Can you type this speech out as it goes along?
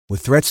With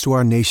threats to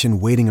our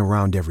nation waiting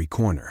around every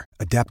corner,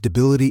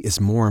 adaptability is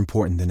more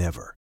important than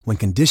ever. When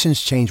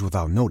conditions change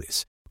without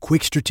notice,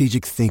 quick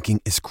strategic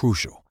thinking is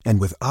crucial.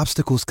 And with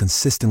obstacles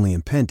consistently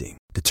impending,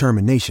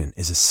 determination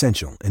is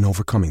essential in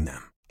overcoming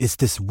them. It's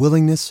this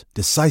willingness,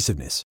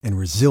 decisiveness, and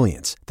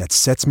resilience that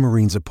sets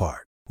Marines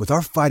apart. With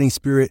our fighting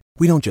spirit,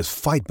 we don't just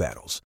fight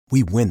battles,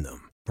 we win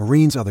them.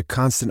 Marines are the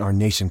constant our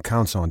nation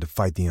counts on to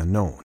fight the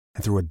unknown.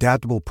 And through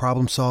adaptable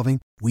problem solving,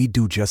 we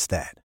do just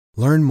that.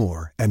 Learn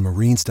more at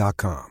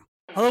marines.com.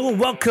 Hello and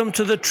welcome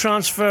to the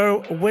Transfer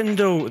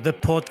Window, the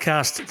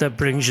podcast that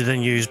brings you the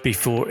news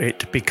before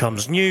it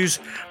becomes news,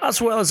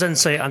 as well as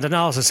insight and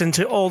analysis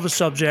into all the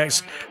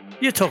subjects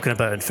you're talking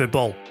about in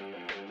football.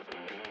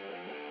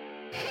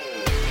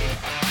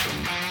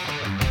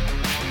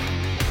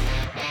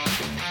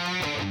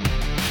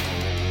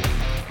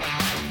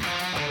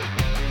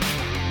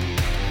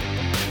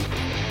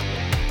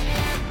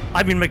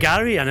 I'm Ian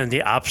McGarry, and in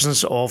the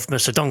absence of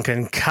Mr.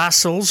 Duncan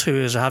Castles, who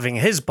is having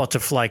his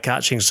butterfly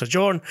catching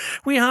sojourn,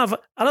 we have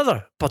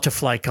another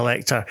butterfly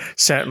collector.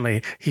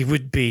 Certainly he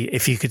would be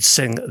if he could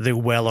sing the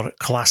Weller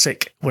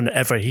Classic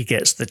whenever he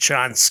gets the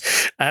chance.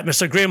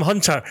 Mr. Graham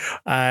Hunter,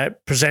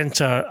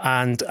 presenter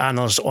and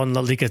analyst on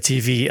La Liga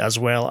TV, as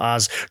well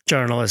as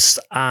journalist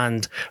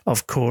and,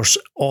 of course,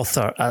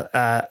 author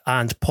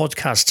and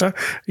podcaster.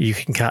 You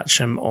can catch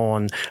him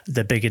on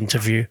The Big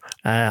Interview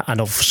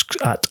and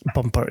at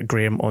Bumper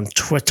Graham on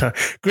Twitter.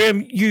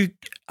 Graham, you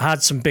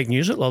had some big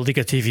news at La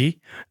Liga TV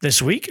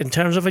this week in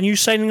terms of a new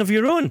signing of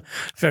your own.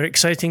 Very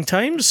exciting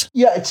times.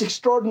 Yeah, it's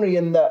extraordinary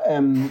in that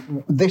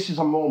this is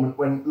a moment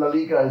when La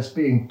Liga is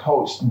being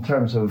poached in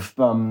terms of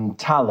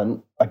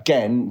talent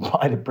again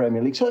by the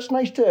Premier League. So it's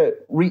nice to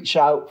reach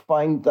out,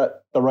 find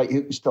that the right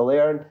hook is still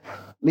there, and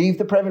leave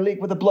the Premier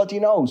League with a bloody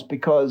nose,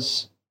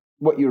 because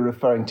what you're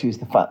referring to is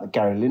the fact that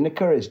Gary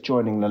Lineker is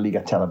joining La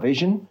Liga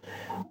Television.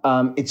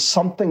 It's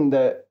something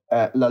that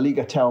La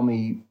Liga tell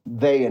me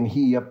they and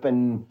he have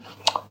been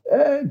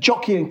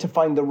jockeying to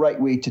find the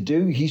right way to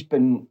do. He's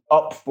been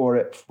up for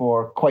it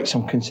for quite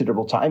some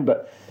considerable time,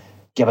 but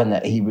given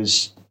that he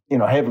was,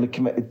 heavily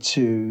committed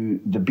to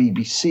the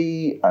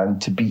BBC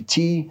and to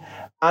BT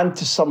and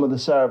to some of the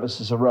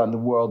services around the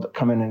world that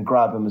come in and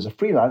grab him as a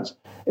freelance,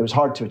 it was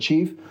hard to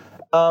achieve.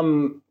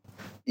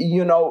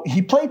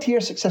 He played here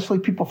successfully.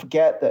 People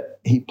forget that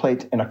he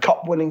played in a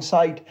cup-winning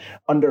side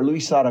under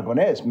Luis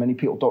Aragonés. Many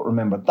people don't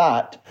remember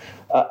that.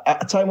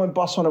 At a time when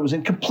Barcelona was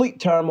in complete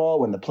turmoil,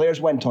 when the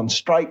players went on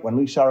strike, when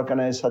Luis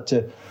Aragonés had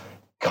to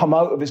come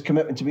out of his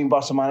commitment to being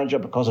Barca manager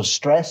because of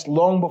stress,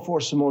 long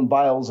before Simone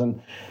Biles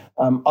and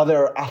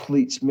other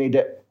athletes made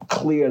it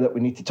clear that we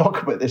need to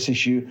talk about this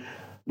issue.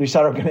 Luis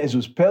Aragonés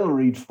was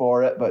pilloried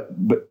for it, but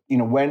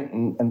went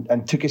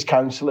and took his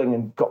counselling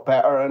and got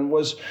better and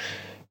was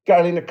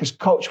Gary Lineker's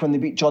coach when they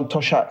beat John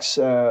Toshak's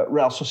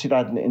Real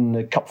Sociedad in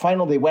the cup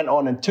final. They went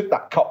on and took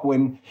that cup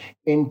win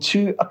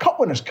into a Cup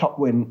Winners' Cup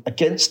win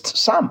against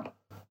Samp.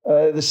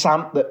 The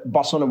Samp that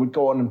Barcelona would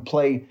go on and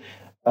play,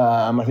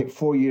 I think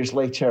 4 years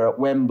later at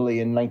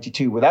Wembley in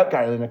 92 without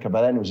Gary Lineker.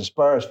 By then it was a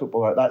Spurs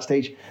footballer at that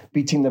stage,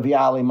 beating the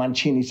Vialli,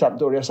 Mancini,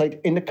 Sampdoria side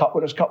in the Cup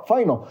Winners' Cup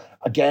final.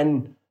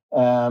 Again,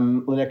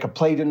 Lineker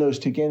played in those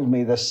two games,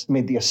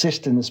 made the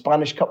assist in the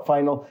Spanish Cup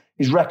final.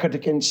 His record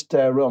against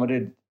Real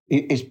Madrid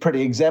is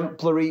pretty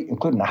exemplary,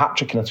 including a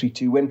hat-trick and a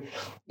 3-2 win.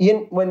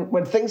 Ian,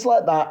 when things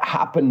like that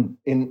happen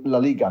in La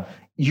Liga,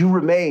 you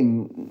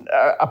remain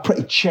a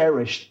pretty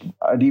cherished,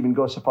 I'd even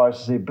go so far as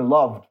to say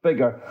beloved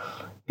figure.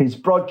 His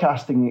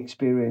broadcasting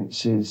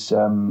experience is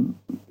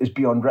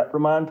beyond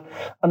reprimand.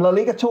 And La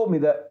Liga told me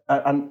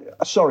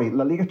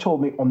La Liga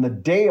told me on the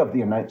day of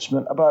the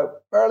announcement,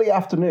 about early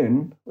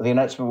afternoon, with the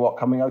announcement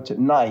coming out at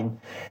 9,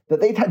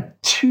 that they'd had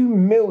 2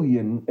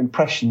 million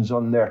impressions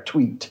on their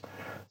tweet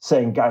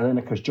saying Gary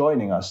Lineker's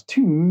joining us.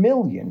 2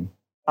 million.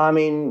 I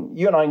mean,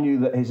 you and I knew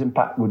that his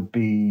impact would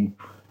be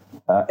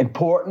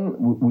important,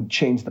 would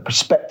change the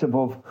perspective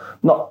of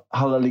not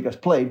how La Liga's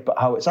played, but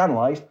how it's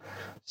analysed.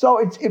 So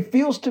it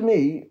feels to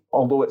me,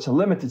 although it's a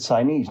limited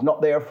signing, he's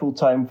not there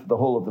full-time for the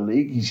whole of the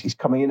league. He's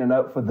coming in and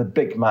out for the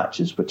big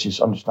matches, which is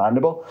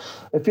understandable.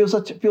 It feels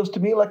to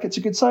me like it's a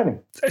good signing.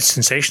 It's a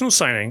sensational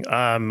signing.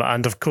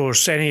 And of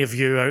course, any of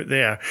you out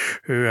there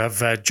who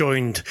have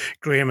joined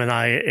Graham and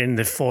I in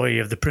the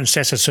foyer of the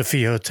Princesa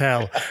Sofia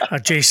Hotel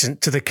adjacent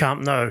to the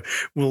Camp Nou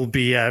will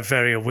be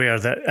very aware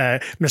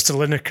that Mr.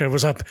 Lineker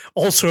was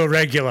also a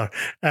regular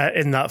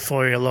in that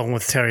foyer along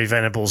with Terry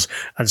Venables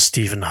and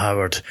Stephen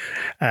Howard.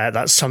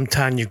 That's some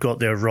tan you've got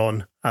there,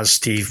 Ron, as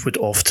Steve would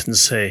often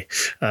say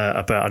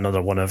about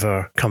another one of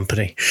our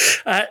company.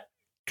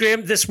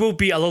 Graham, this will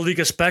be a La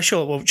Liga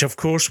special, which of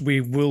course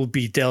we will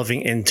be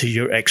delving into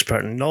your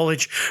expert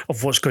knowledge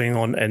of what's going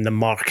on in the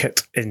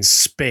market in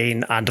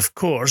Spain and of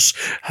course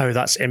how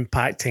that's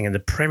impacting in the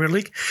Premier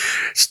League.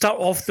 Start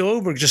off though,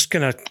 we're just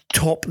going to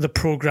top the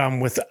programme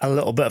with a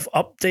little bit of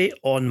update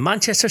on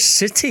Manchester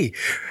City,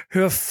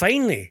 who have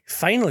finally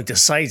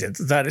decided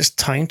that it's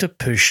time to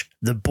push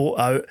the boat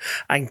out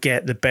and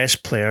get the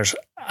best players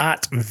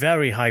at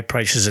very high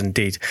prices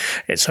indeed.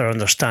 It's our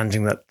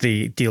understanding that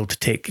the deal to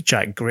take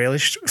Jack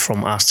Grealish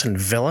from Aston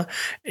Villa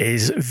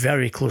is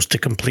very close to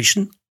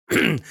completion.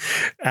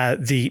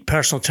 The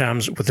personal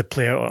terms with the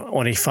player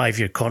on a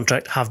 5-year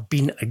contract have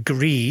been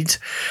agreed,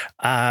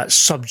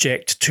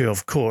 subject to,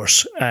 of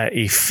course,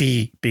 a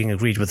fee being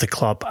agreed with the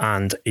club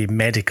and a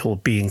medical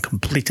being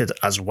completed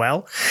as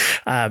well.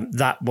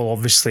 That will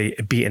obviously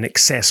be in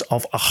excess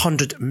of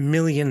 £100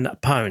 million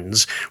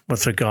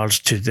with regards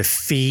to the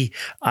fee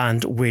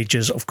and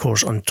wages, of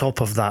course, on top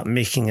of that,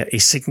 making it a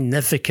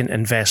significant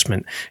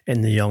investment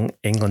in the young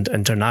England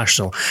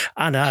international.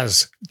 And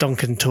as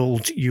Duncan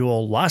told you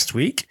all last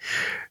week,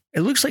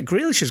 it looks like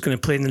Grealish is going to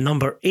play in the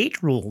number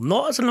 8 role,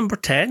 not as a number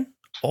 10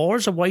 or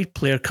as a wide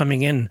player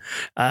coming in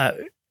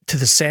to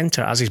the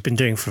centre as he's been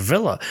doing for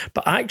Villa.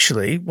 But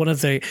actually, one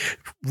of the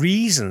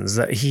reasons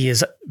that he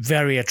is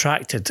very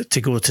attracted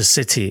to go to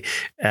City,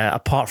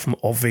 apart from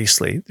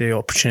obviously the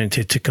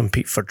opportunity to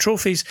compete for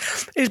trophies,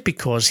 is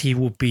because he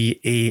will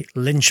be a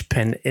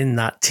linchpin in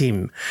that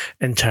team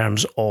in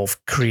terms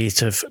of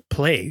creative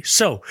play.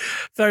 So,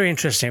 very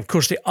interesting. Of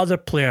course, the other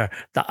player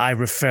that I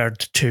referred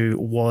to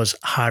was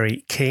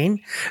Harry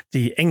Kane,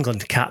 the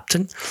England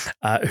captain,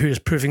 who is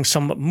proving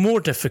somewhat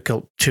more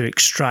difficult to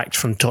extract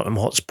from Tottenham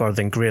Hotspur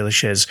than Grealish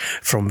is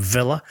from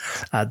Villa.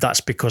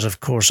 That's because, of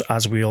course,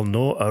 as we all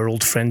know, our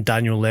old friend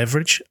Daniel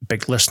Leverage,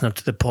 big listener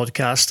to the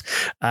podcast,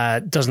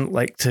 doesn't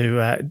like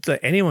to let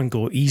anyone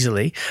go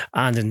easily,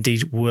 and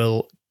indeed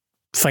will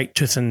fight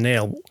tooth and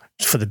nail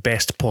for the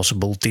best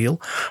possible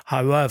deal.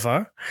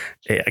 However,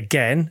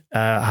 again,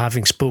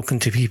 having spoken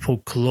to people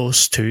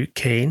close to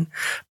Kane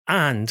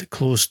and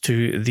close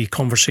to the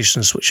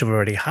conversations which have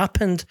already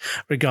happened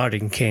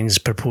regarding Kane's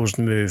proposed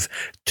move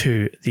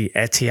to the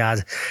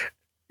Etihad,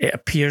 it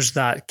appears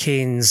that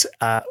Kane's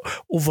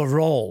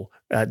overall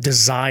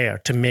desire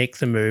to make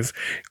the move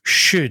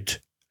should,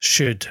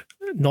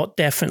 not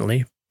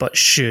definitely, but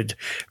should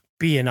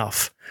be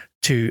enough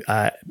to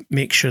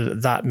make sure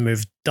that that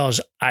move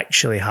does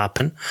actually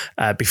happen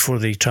before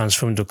the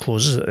transfer window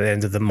closes at the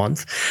end of the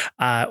month.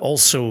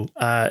 Also,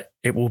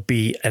 it will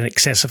be in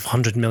excess of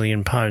 £100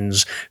 million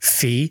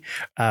fee.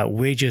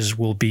 Wages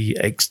will be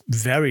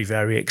very,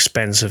 very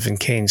expensive in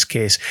Kane's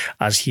case,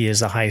 as he is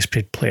the highest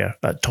paid player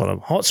at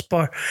Tottenham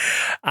Hotspur.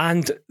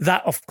 And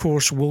that, of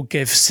course, will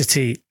give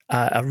City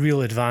a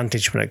real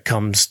advantage when it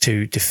comes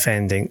to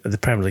defending the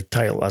Premier League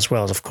title, as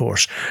well as, of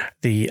course,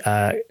 the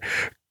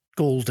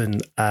golden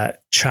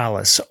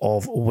chalice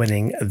of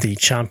winning the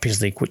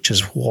Champions League, which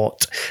is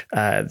what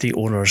the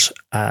owners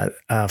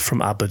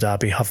from Abu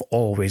Dhabi have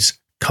always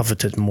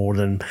coveted more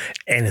than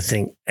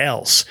anything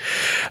else.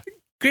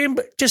 Graham,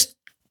 just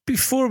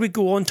before we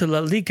go on to La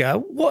Liga,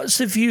 what's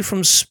the view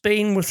from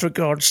Spain with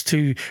regards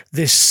to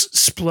this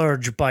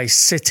splurge by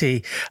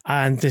City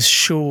and this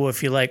show,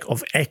 if you like,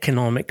 of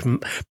economic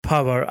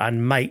power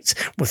and might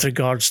with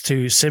regards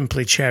to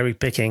simply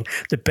cherry-picking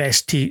the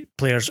best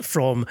players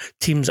from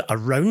teams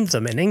around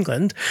them in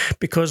England,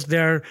 because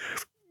their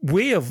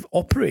way of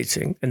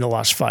operating in the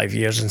last 5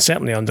 years, and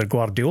certainly under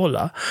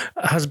Guardiola,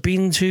 has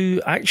been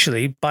to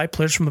actually buy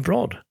players from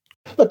abroad?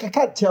 Look, I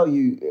can't tell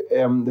you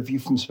the view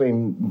from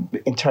Spain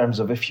in terms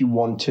of if you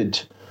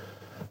wanted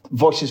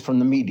voices from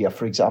the media,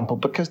 for example,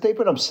 because they've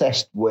been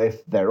obsessed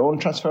with their own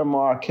transfer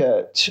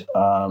market.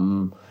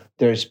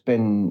 There's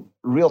been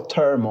real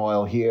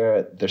turmoil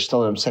here. There's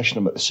still an obsession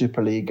about the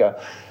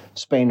Superliga.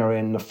 Spain are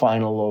in the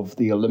final of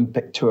the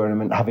Olympic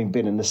tournament, having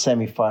been in the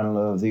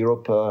semi-final of the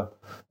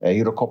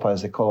Eurocopa,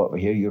 as they call it over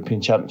here,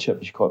 European Championship,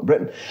 as you call it in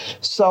Britain.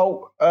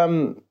 So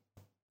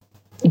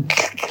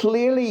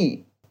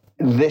clearly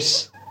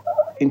this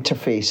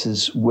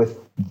interfaces with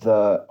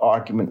the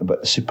argument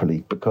about the Super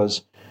League,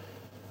 because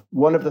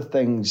one of the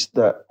things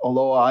that,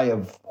 although I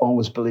have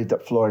always believed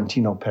that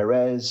Florentino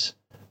Perez,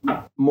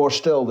 more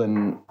still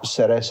than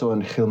Cerezo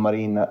and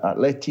Gilmarín at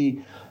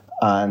Atleti,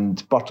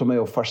 and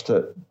Bartomeu first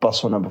at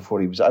Barcelona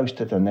before he was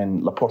ousted, and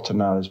then Laporta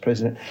now as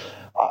president,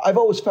 I've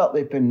always felt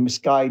they've been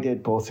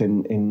misguided, both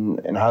in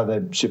how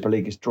the Super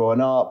League is drawn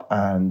up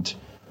and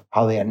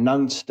how they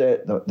announced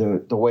it,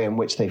 the way in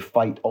which they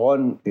fight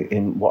on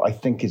in what I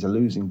think is a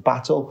losing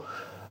battle.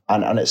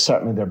 And it's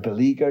certainly they're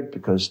beleaguered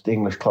because the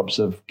English clubs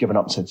have given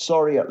up and said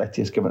sorry. Atleti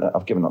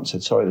have given up and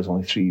said sorry. There's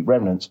only 3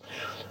 remnants.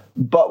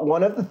 But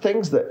one of the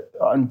things that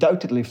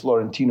undoubtedly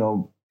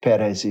Florentino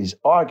Perez is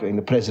arguing,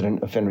 the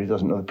president, if anybody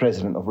doesn't know, the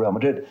president of Real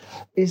Madrid,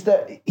 is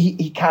that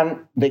they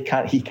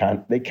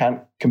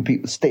can't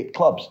compete with state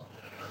clubs.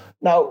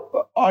 Now,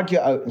 argue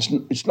out,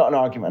 it's not an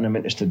argument I'm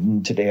interested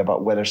in today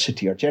about whether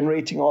City are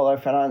generating all their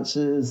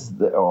finances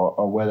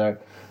or whether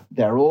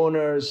their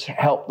owners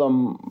help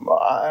them.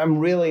 I'm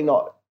really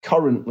not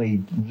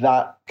currently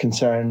that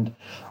concerned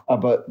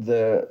about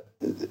the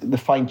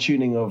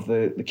fine-tuning of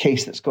the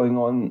case that's going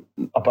on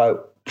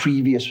about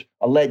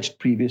alleged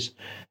previous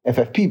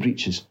FFP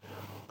breaches.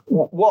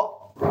 What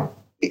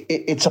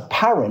it's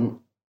apparent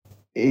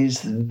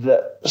is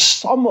that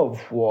some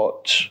of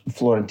what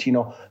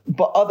Florentino,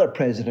 but other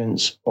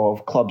presidents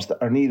of clubs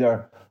that are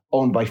neither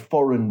owned by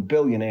foreign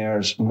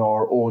billionaires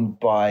nor owned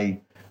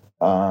by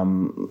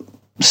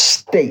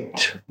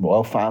state,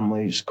 royal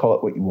families, call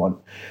it what you want,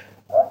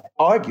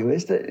 argue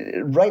is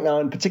that right now,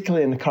 and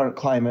particularly in the current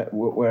climate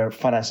where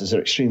finances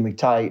are extremely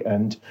tight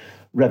and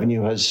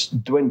revenue has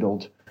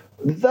dwindled,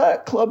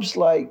 that clubs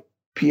like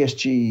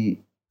PSG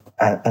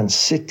and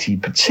City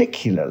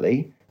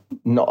particularly,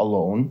 not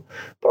alone,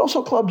 but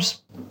also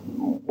clubs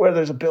where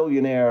there's a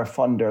billionaire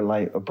funder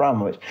like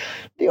Abramovich.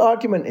 The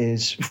argument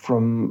is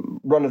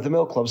from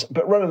run-of-the-mill clubs,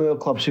 but run-of-the-mill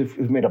clubs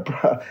who've made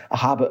a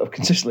habit of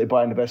consistently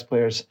buying the best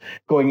players,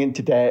 going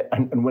into debt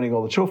and winning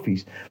all the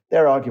trophies.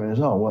 Their argument is,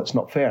 oh, well, it's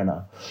not fair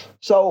now.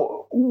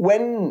 So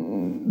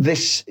when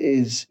this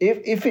is,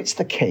 if it's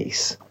the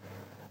case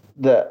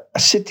that a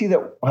City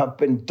that have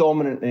been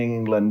dominant in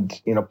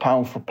England,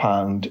 pound for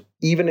pound,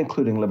 even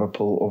including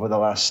Liverpool over the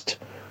last,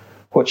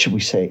 what should we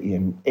say,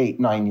 Ian,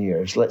 8-9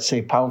 years, let's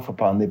say pound for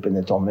pound, they've been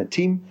the dominant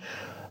team.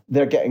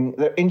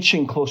 They're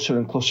inching closer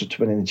and closer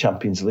to winning the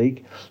Champions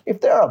League.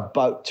 If they're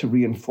about to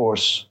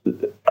reinforce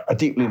a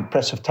deeply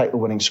impressive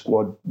title-winning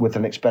squad with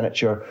an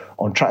expenditure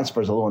on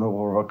transfers alone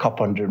over a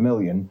couple hundred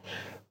million,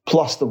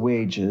 plus the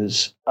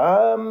wages,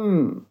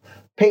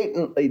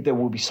 patently there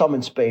will be some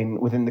in Spain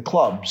within the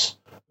clubs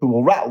who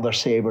will rattle their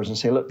sabres and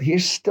say, look,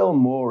 here's still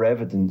more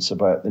evidence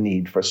about the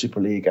need for a Super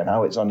League and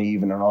how it's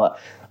uneven and all that.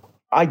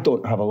 I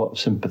don't have a lot of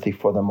sympathy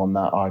for them on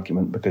that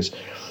argument, because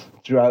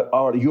throughout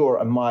your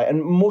and my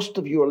and most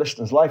of your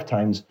listeners'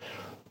 lifetimes,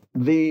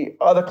 the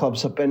other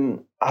clubs have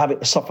been having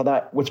to suffer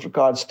that with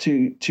regards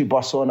to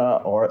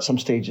Barcelona, or at some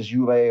stages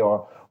Juve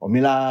or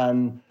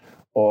Milan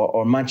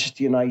or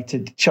Manchester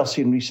United,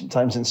 Chelsea in recent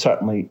times, and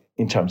certainly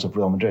in terms of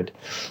Real Madrid.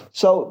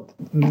 So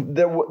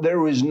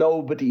there is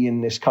nobody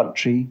in this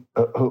country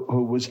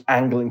who was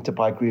angling to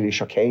buy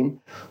Grealish or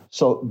Kane.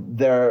 So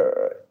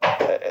their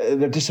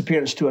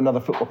disappearance to another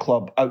football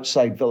club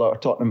outside Villa or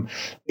Tottenham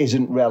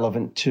isn't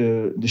relevant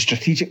to the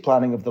strategic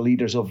planning of the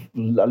leaders of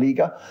La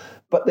Liga.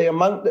 But the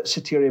amount that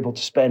City are able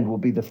to spend will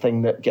be the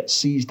thing that gets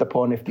seized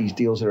upon if these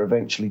deals are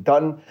eventually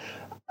done.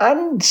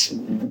 And,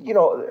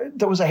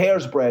 there was a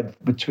hair's breadth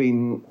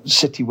between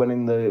City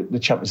winning the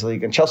Champions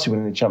League and Chelsea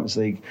winning the Champions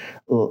League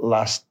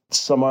last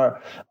summer.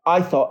 I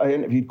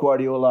interviewed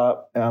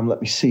Guardiola,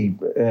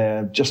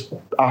 just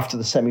after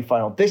the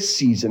semi-final this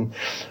season.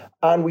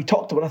 And we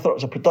talked about, I thought it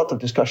was a productive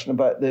discussion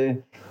about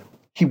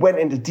he went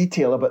into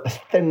detail about the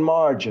thin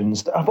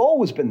margins that have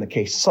always been the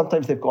case.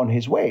 Sometimes they've gone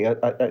his way.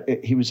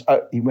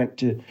 He went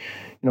to,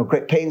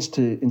 great pains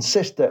to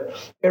insist that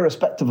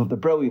irrespective of the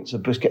brilliance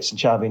of Busquets and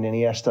Xavi and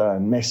Iniesta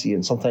and Messi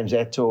and sometimes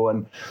Eto'o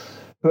and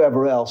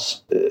whoever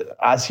else,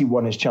 as he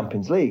won his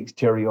Champions League,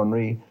 Thierry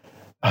Henry,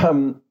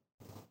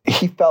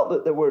 he felt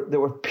that there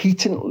were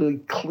patently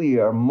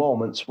clear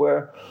moments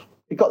where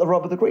he got the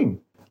rub of the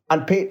green.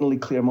 And patently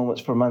clear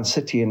moments for Man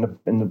City in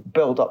the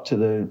build up to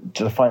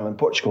the final in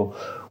Portugal,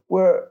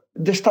 where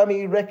this time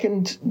he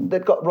reckoned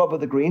they'd got rub of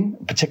the green,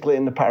 particularly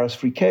in the Paris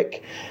free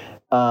kick,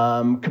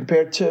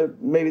 compared to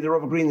maybe the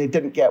rub of green they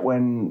didn't get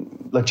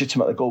when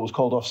legitimately goal was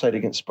called offside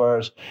against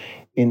Spurs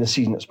in the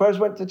season that Spurs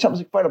went to the Champions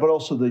League final, but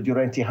also the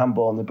Llorente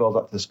handball in the build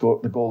up to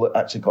the goal that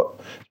actually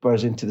got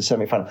Spurs into the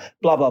semi-final.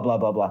 Blah blah blah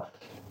blah blah.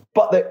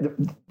 But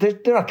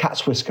they're a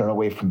cat's whisker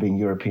away from being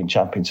European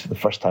champions for the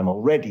first time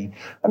already.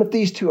 And if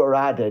these two are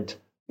added,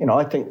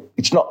 I think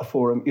it's not the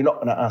forum. You're not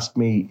going to ask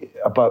me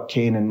about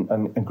Kane and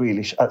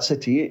Grealish at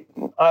City.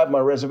 I have my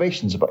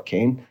reservations about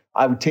Kane.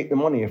 I would take the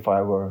money if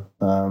I were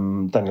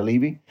Daniel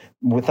Levy.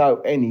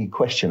 Without any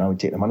question, I would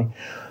take the money.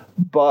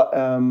 But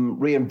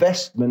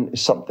reinvestment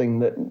is something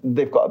that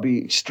they've got to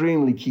be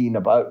extremely keen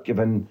about,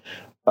 given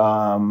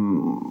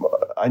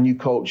a new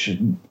coach,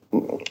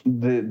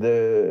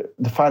 the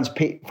fans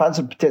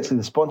and potentially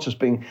the sponsors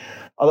being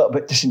a little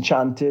bit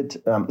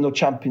disenchanted, no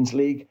Champions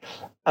League,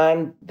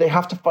 and they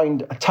have to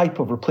find a type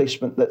of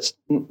replacement that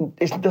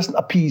doesn't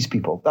appease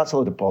people. That's a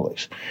load of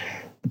bollocks.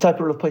 The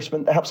type of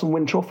replacement that helps them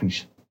win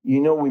trophies. We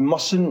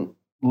mustn't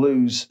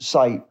lose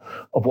sight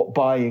of what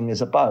buying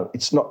is about.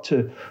 It's not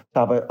to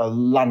have a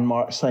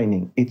landmark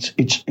signing.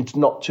 It's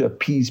not to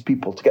appease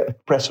people, to get the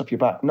press off your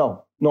back.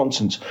 No,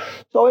 nonsense.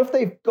 So if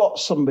they've got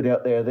somebody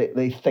out there that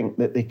they think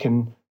that they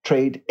can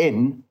trade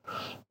in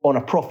on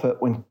a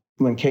profit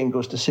when Kane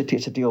goes to City,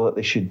 it's a deal that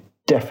they should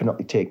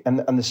definitely take. And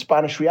the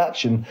Spanish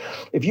reaction,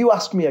 if you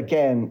ask me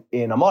again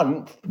in a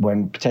month,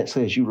 when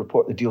potentially, as you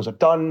report, the deals are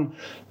done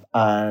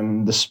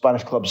and the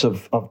Spanish clubs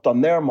have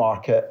done their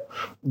market,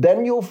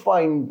 then you'll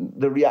find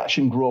the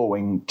reaction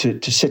growing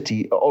to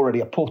City, already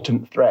a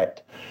potent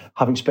threat,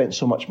 having spent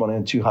so much money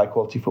on two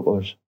high-quality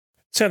footballers.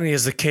 Certainly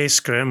is the case,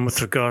 Graham,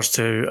 with regards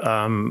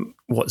to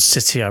what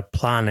City are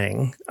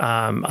planning.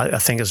 I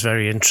think it's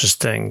very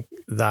interesting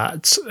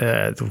that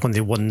when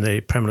they won the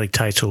Premier League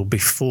title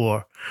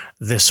before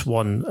this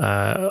one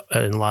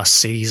in last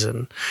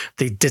season,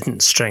 they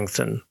didn't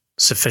strengthen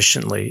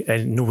sufficiently,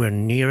 and nowhere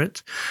near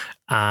it.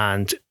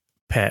 And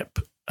Pep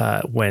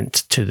went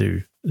to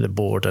the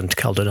board and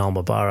Khaldoon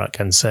Al-Mubarak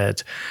and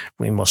said,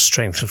 we must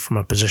strengthen from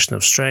a position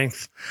of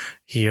strength.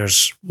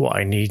 Here's what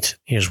I need.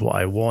 Here's what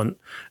I want.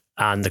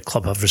 And the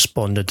club have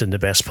responded in the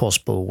best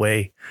possible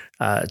way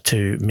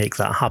to make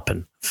that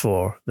happen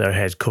for their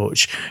head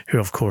coach, who,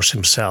 of course,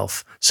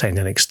 himself signed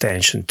an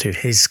extension to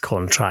his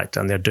contract,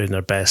 and they're doing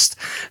their best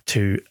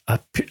to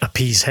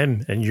appease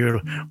him, in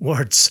your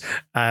words,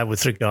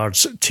 with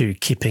regards to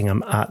keeping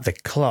him at the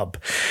club.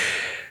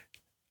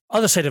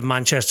 Other side of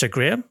Manchester,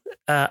 Graham,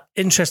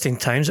 interesting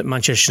times at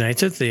Manchester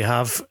United. They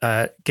have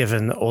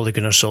given Ole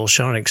Gunnar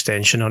Solskjaer an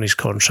extension on his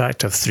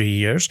contract of 3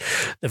 years.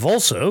 They've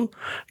also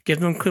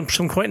given him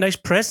some quite nice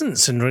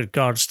presents in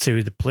regards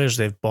to the players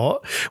they've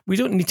bought. We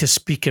don't need to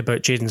speak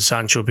about Jadon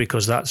Sancho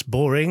because that's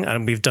boring,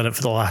 and we've done it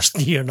for the last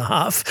year and a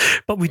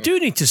half. But we do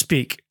need to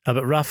speak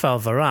about Rafael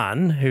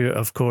Varane, who,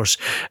 of course,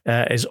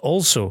 is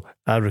also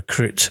a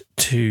recruit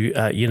to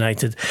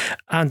United,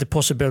 and the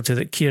possibility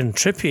that Kieran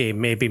Trippier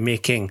may be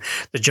making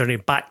the journey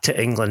back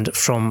to England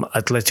from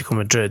Atletico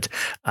Madrid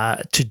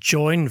to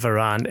join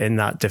Varane in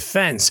that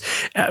defence.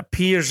 It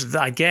appears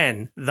that,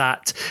 again,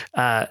 that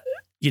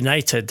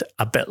United,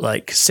 a bit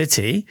like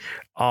City,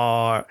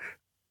 are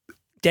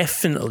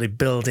definitely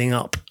building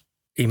up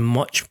a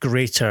much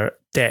greater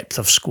depth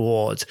of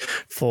squad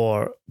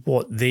for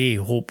what they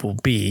hope will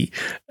be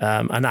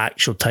an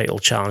actual title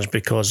challenge,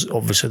 because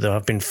obviously there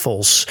have been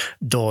false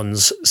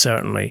dawns,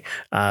 certainly,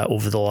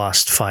 over the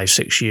last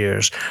 5-6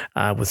 years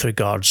with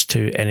regards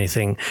to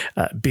anything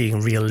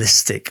being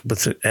realistic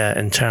with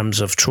in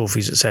terms of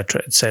trophies,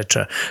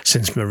 etc.,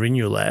 since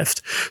Mourinho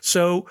left.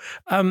 So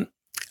I'm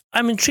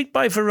intrigued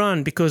by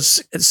Varane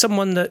because it's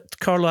someone that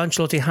Carlo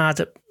Ancelotti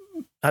had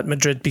at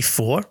Madrid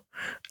before.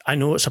 I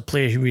know it's a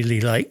player he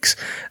really likes.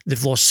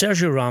 They've lost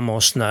Sergio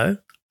Ramos now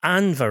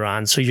and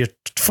Varane, so your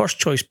first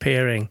choice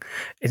pairing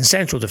in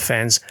central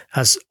defence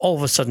has all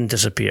of a sudden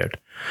disappeared.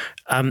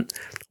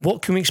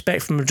 What can we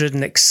expect from Madrid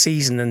next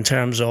season in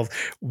terms of,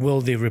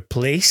 will they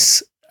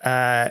replace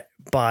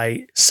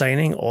by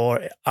signing, or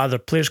are there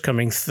players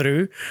coming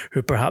through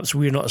who perhaps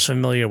we're not as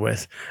familiar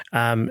with,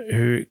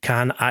 who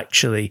can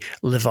actually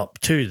live up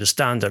to the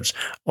standards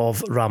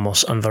of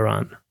Ramos and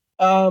Varane?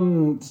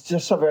 It's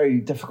just a very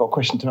difficult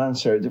question to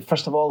answer.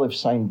 First of all, they've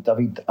signed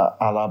David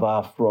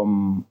Alaba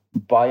from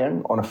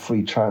Bayern on a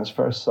free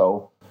transfer.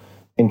 So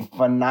in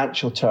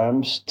financial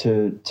terms,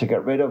 to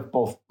get rid of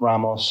both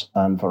Ramos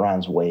and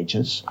Varane's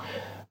wages,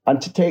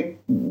 and to take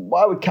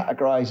what I would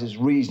categorise as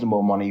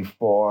reasonable money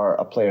for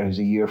a player who's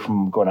a year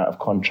from going out of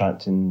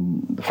contract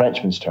in the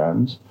Frenchman's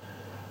terms,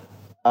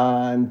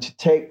 and to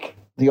take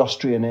the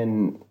Austrian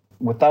in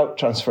without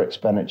transfer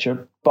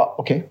expenditure, but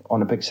okay,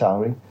 on a big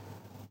salary.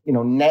 You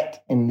know,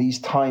 net in these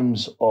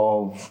times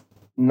of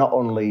not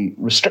only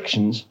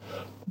restrictions,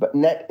 but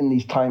net in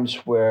these times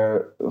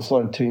where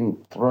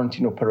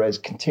Florentino Perez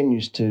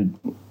continues to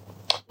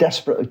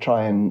desperately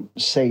try and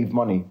save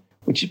money,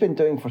 which he's been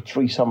doing for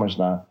 3 summers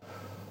now,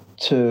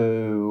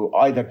 to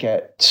either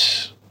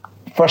get,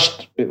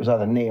 first it was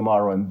either Neymar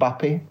or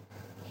Mbappe.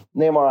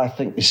 Neymar, I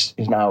think, is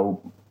now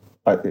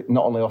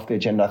not only off the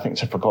agenda, I think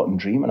it's a forgotten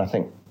dream, and I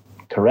think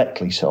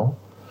correctly so.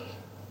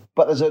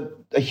 But there's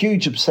a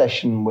huge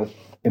obsession with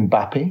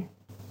Mbappe.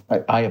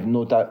 I have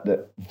no doubt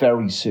that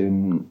very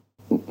soon,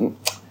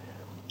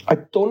 I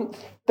don't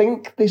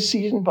think this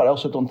season, but I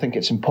also don't think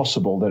it's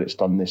impossible that it's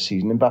done this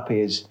season.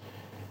 Mbappe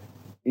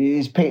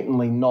is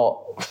patently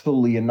not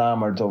fully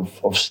enamoured of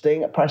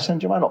staying at Paris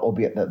Saint-Germain,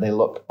 albeit that they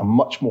look a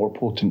much more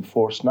potent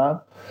force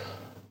now.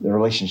 The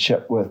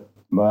relationship with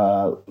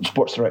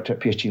sports director at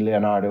PSG,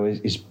 Leonardo,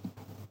 is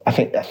I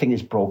think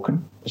is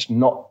broken. It's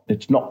not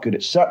good.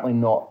 It's certainly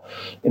not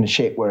in a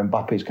shape where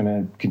Mbappe is going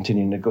to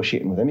continue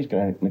negotiating with him. He's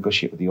going to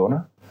negotiate with the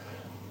owner.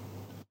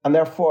 And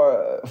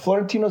therefore,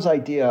 Florentino's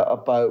idea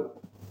about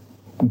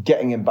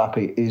getting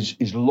Mbappe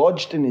is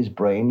lodged in his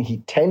brain. He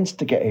tends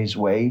to get his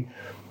way.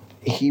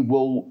 He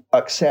will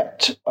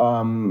accept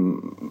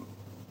having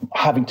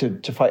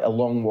to fight a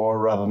long war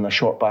rather than a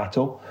short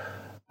battle.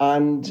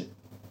 And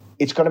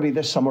it's going to be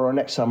this summer or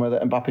next summer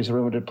that Mbappe's a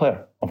Real Madrid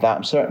player. Of that,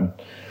 I'm certain.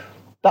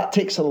 That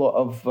takes a lot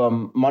of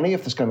money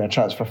if there's going to be a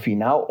transfer fee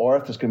now, or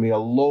if there's going to be a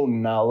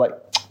loan now. Like,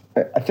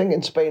 I think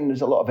in Spain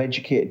there's a lot of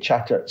educated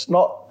chatter. It's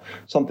not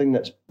something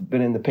that's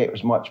been in the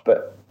papers much,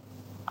 but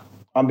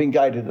I'm being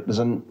guided that there's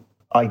an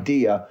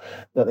idea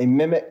that they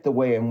mimic the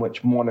way in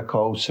which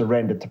Monaco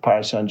surrendered to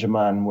Paris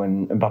Saint-Germain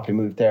when Mbappe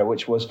moved there,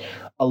 which was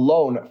a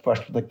loan at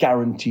first with a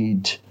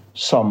guaranteed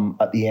sum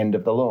at the end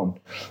of the loan.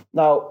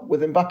 Now,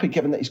 with Mbappe,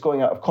 given that he's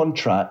going out of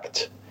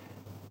contract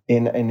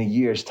in a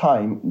year's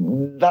time,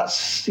 that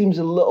seems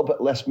a little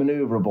bit less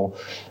manoeuvrable.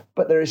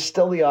 But there is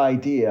still the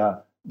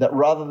idea that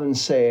rather than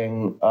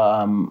saying,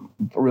 Real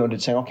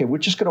Madrid saying, okay, we're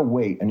just going to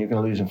wait and you're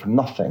going to lose him for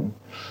nothing,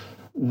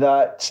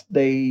 that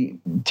they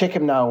take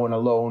him now on a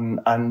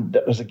loan and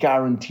there's a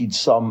guaranteed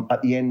sum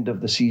at the end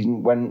of the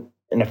season when,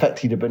 in effect,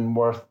 he'd have been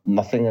worth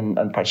nothing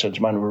and Paris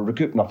Saint-Germain will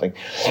recoup nothing.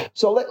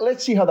 So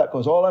let's see how that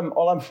goes.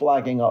 All I'm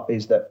flagging up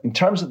is that in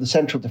terms of the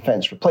central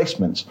defence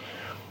replacements,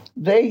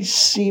 they've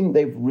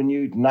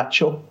renewed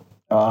Nacho.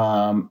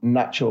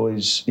 Nacho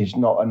is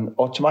not an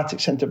automatic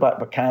centre-back,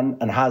 but can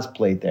and has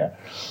played there.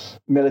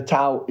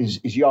 Militao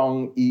is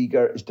young,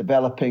 eager, is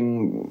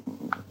developing,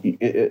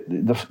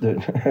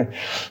 the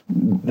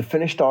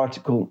finished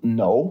article,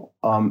 no.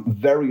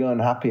 Very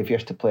unhappy if he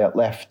has to play at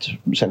left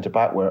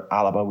centre-back where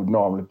Alaba would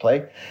normally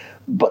play.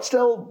 But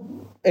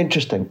still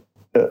interesting.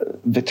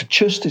 Victor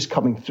Chust is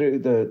coming through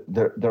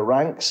the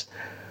ranks.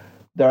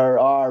 There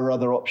are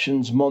other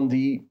options.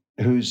 Mondi,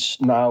 who's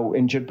now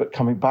injured but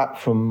coming back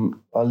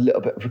from a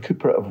little bit of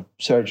recuperative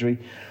surgery,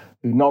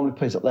 who normally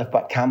plays at left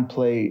back, can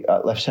play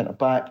at left centre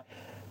back.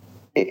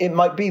 It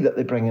might be that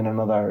they bring in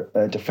another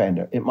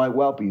defender. It might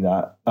well be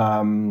that.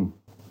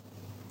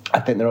 I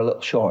think they're a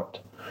little short.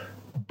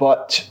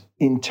 But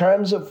in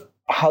terms of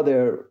how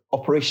their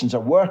operations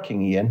are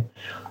working, Ian,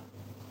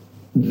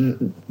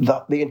 the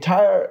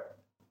entire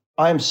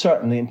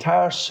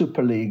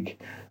Super League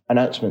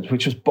announcement,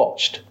 which was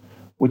botched,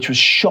 which was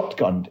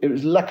shotgunned, it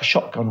was like a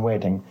shotgun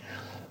wedding,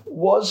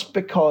 was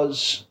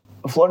because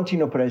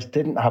Florentino Perez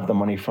didn't have the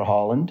money for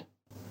Haaland,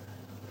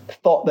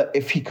 thought that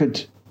if he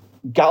could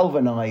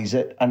galvanize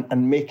it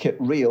and make it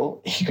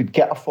real, he could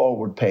get a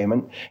forward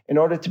payment in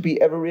order to beat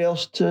everybody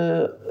else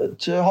to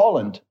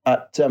Haaland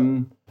at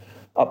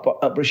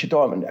Borussia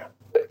Dortmund.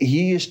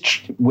 He is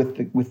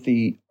with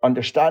the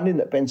understanding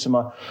that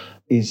Benzema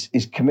is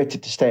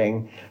committed to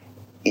staying.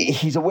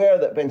 He's aware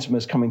that Benzema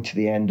is coming to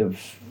the end of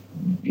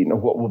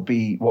what will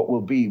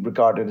be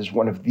regarded as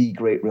one of the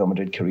great Real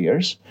Madrid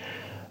careers.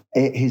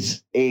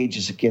 His age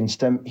is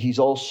against him. He's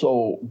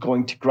also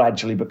going to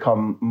gradually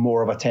become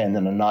more of a 10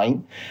 than a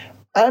 9.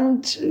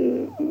 And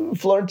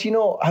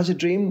Florentino has a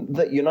dream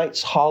that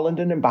unites Haaland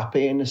and Mbappe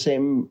in the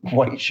same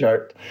white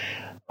shirt.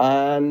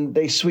 And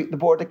they sweep the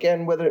board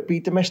again, whether it be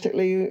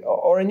domestically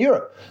or in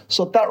Europe.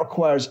 So that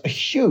requires a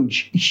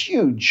huge,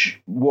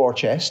 huge war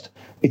chest.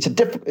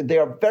 They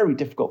are very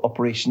difficult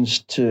operations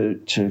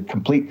to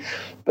complete,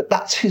 but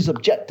that's his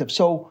objective.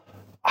 So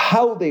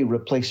how they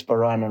replace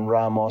Varane and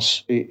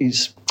Ramos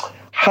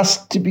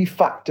has to be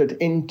factored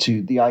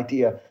into the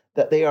idea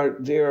that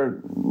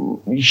they're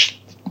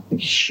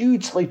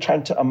hugely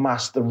trying to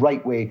amass the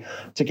right way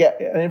to get.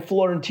 And in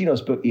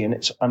Florentino's book, Ian,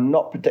 I'm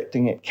not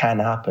predicting it can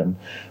happen,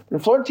 but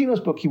in Florentino's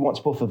book, he wants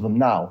both of them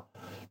now.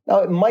 Now,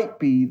 it might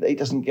be that he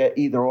doesn't get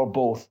either or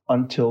both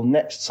until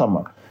next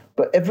summer.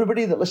 But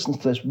everybody that listens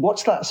to this,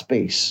 watch that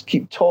space.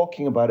 Keep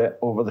talking about it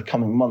over the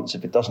coming months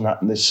if it doesn't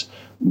happen this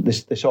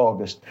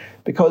August,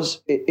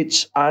 because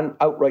it's an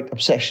outright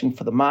obsession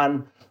for the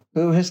man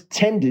who has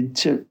tended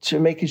to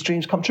make his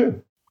dreams come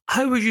true.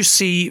 How would you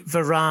see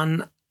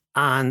Varane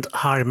and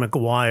Harry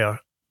Maguire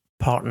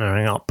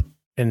partnering up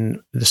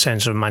in the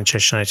sense of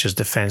Manchester United's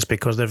defence?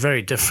 Because they're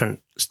very different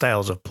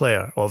styles of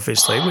player,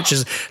 obviously, which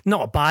is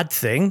not a bad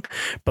thing.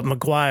 But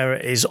Maguire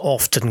is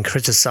often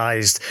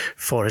criticised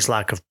for his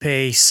lack of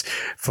pace,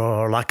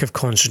 for lack of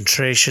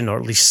concentration, or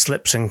at least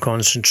slips in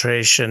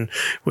concentration,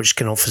 which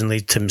can often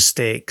lead to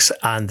mistakes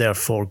and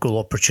therefore goal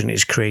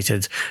opportunities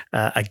created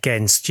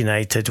against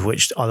United,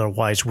 which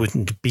otherwise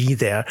wouldn't be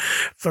there.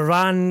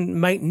 Varane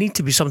might need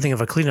to be something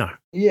of a cleaner.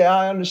 Yeah,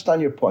 I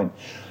understand your point.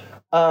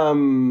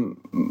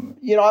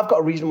 I've got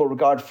a reasonable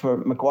regard for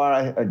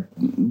Maguire.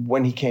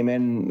 When he came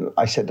in,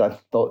 I said I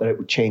thought that it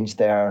would change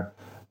their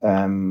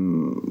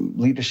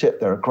leadership,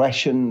 their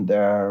aggression,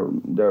 their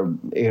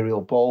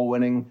aerial ball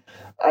winning.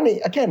 And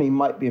he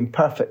might be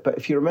imperfect, but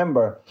if you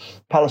remember,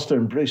 Pallister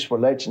and Bruce were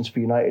legends for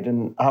United,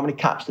 and how many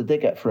caps did they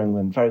get for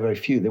England? Very, very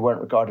few. They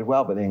weren't regarded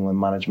well by the England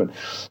management.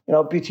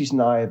 Beauty's in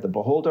the eye of the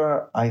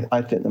beholder.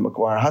 I think that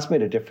Maguire has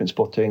made a difference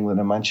both to England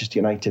and Manchester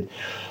United.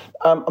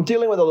 I'm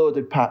dealing with a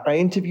loaded pack. I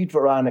interviewed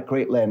Varane at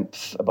great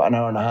length, about an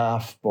hour and a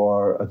half,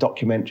 for a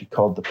documentary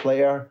called The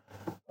Player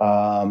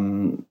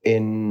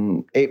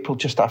in April,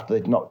 just after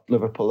they'd knocked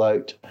Liverpool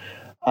out.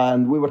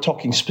 And we were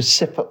talking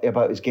specifically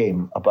about his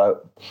game,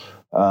 about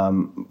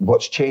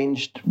what's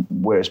changed,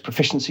 where his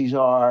proficiencies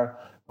are,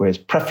 where his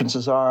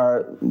preferences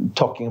are,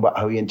 talking about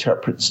how he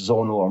interprets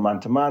zonal or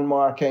man-to-man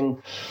marking,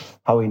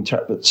 how he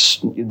interprets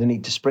the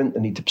need to sprint,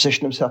 the need to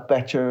position himself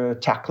better,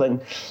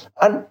 tackling.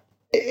 And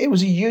it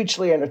was a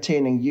hugely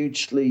entertaining,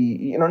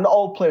 not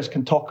all players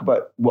can talk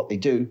about what they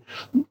do.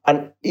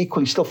 And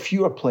equally, still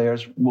fewer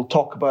players will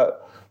talk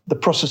about the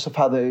process of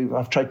how they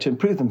have tried to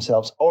improve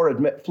themselves or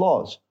admit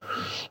flaws.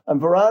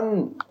 And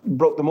Varane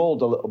broke the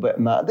mold a little bit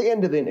in that. At the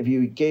end of the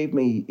interview,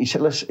 he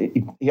said,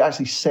 listen, he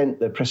actually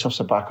sent the press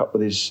officer back up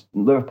with his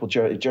Liverpool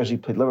jersey,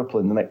 played Liverpool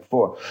in the night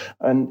before.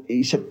 And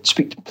he said,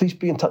 please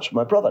be in touch with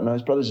my brother. Now,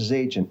 his brother's his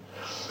agent.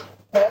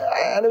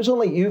 And it was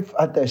only you've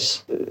had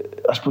this.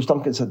 I suppose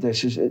Duncan said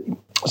this.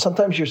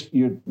 Sometimes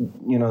you're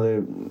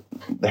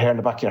the hair in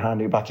the back of your hand,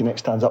 or your back of your neck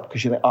stands up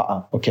because you think,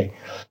 okay,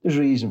 there's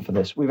a reason for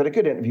this. We've had a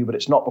good interview, but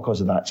it's not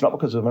because of that. It's not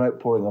because of an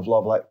outpouring of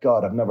love. Like,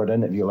 God, I've never had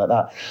an interview like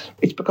that.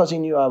 It's because he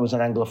knew I was an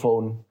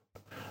Anglophone,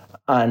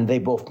 and they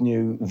both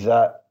knew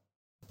that.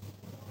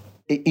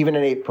 Even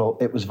in April,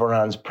 it was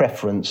Varane's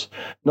preference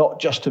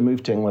not just to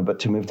move to England, but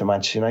to move to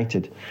Manchester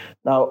United.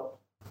 Now,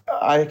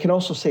 I can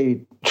also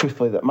say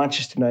truthfully that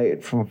Manchester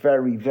United, from a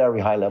very,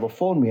 very high level,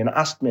 phoned me and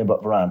asked me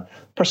about Varane,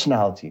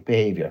 personality,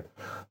 behaviour.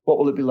 What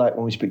will it be like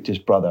when we speak to his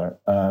brother?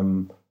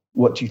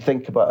 What do you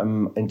think about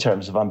him in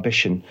terms of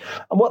ambition?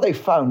 And what they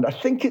found, I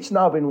think it's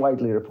now been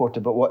widely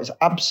reported, but what is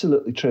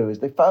absolutely true is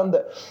they found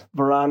that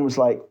Varane was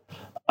like,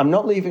 I'm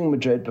not leaving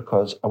Madrid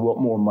because I want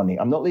more money.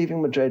 I'm not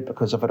leaving Madrid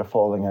because I've had a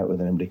falling out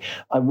with anybody.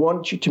 I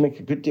want you to make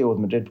a good deal with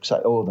Madrid because I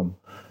owe them.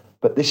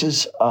 But this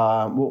is,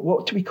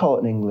 what do we call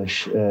it in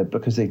English?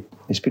 Because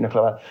it's been a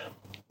club.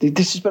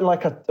 This has been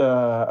like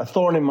a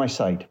thorn in my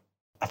side.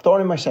 A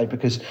thorn in my side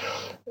because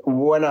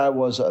when I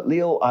was at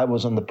Lille, I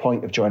was on the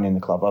point of joining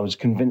the club. I was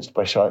convinced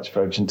by Sir Alex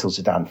Ferguson until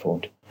Zidane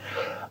phoned.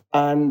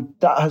 And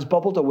that has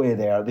bubbled away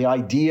there. The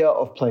idea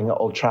of playing at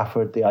Old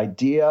Trafford, the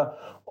idea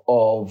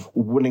of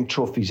winning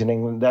trophies in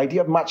England, the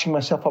idea of matching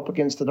myself up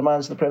against the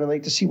demands of the Premier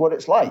League to see what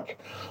it's like.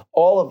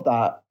 All of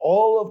that,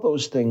 all of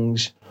those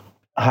things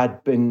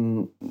had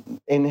been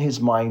in his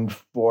mind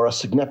for a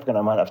significant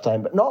amount of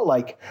time, but not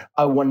like,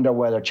 I wonder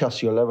whether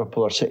Chelsea or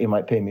Liverpool or City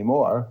might pay me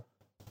more.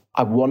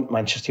 I want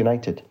Manchester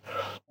United.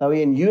 Now,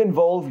 Ian, you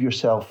involve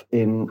yourself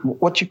in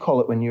what do you call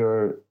it when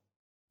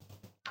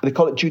they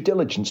call it due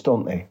diligence,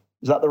 don't they?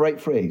 Is that the right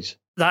phrase?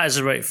 That is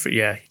the right phrase,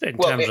 yeah, in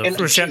terms of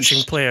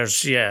researching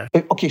players, yeah.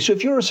 Okay, so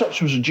if your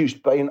research was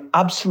reduced by an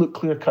absolute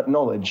clear-cut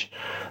knowledge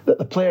that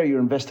the player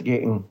you're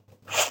investigating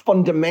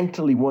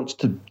fundamentally wants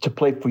to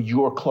play for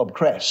your club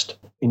crest,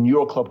 in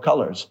your club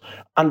colours,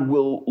 and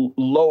will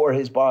lower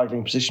his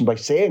bargaining position by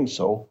saying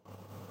so,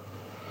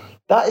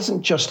 that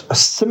isn't just a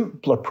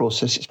simpler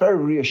process. It's very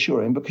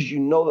reassuring because you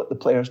know that the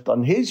player's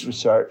done his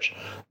research,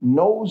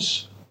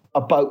 knows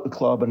about the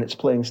club and its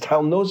playing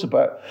style, knows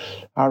about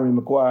Harry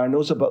Maguire,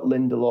 knows about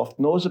Lindelof,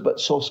 knows about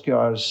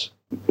Solskjaer's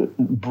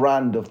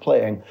brand of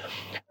playing,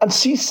 and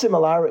sees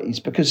similarities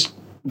because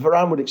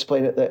Varane would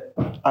explain it that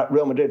at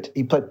Real Madrid,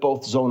 he played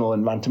both zonal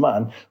and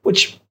man-to-man,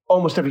 which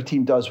almost every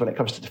team does when it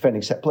comes to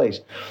defending set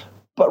plays.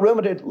 But Real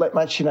Madrid, like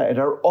Manchester United,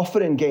 are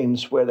often in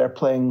games where they're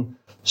playing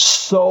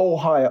so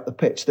high up the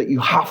pitch that you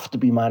have to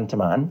be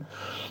man-to-man.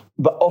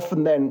 But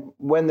often then,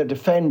 when they're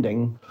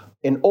defending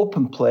in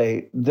open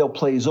play, they'll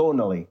play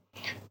zonally.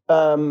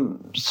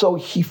 So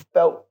he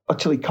felt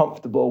utterly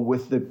comfortable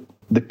with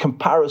the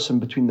comparison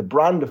between the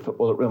brand of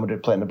football that Real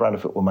Madrid play and the brand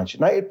of football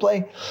Manchester United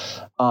play.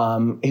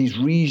 He's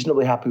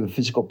reasonably happy with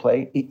physical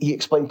play. He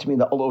explained to me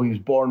that although he was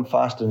born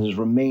fast and has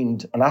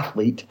remained an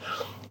athlete,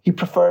 he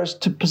prefers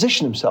to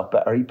position himself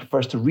better. He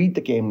prefers to read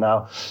the game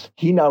now.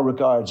 He now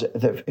regards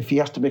that if he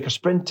has to make a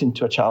sprint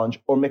into a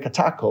challenge or make a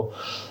tackle,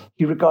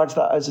 he regards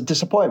that as a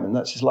disappointment.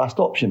 That's his last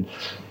option.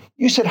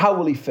 You said, how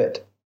will he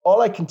fit?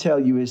 All I can tell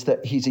you is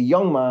that he's a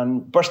young man,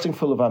 bursting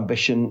full of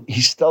ambition.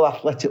 He's still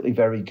athletically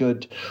very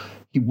good.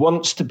 He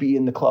wants to be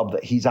in the club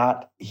that he's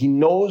at. He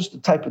knows the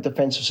type of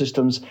defensive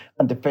systems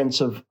and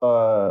defensive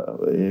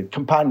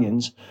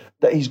companions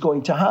that he's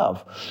going to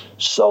have.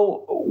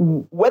 So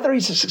whether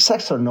he's a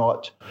success or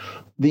not,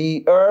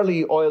 the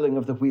early oiling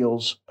of the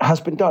wheels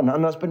has been done,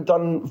 and has been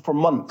done for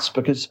months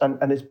because,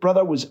 and his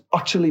brother was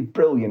utterly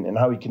brilliant in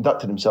how he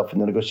conducted himself in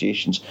the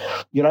negotiations.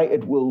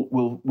 United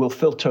will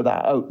filter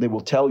that out. They will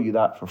tell you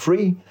that for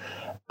free.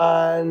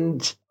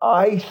 And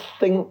I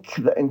think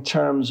that in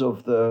terms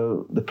of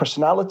the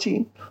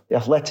personality, the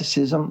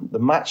athleticism, the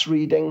match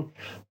reading,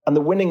 and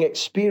the winning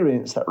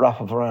experience that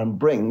Rafa Varane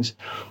brings,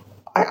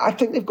 I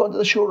think they've gone to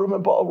the showroom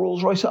and bought a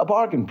Rolls Royce at a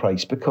bargain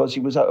price because he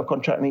was out of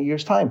contract in a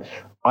year's time.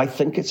 I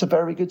think it's a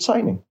very good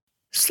signing.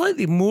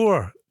 Slightly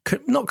more,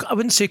 I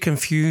wouldn't say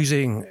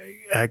confusing,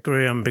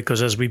 Graham,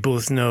 because as we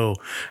both know,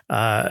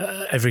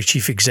 every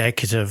chief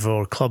executive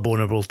or club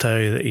owner will tell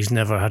you that he's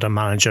never had a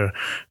manager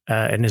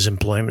in his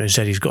employment who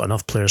said he's got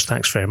enough players,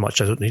 thanks very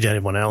much, I don't need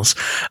anyone else.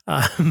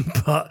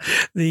 But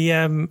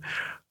the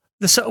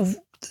sort of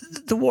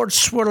the word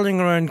swirling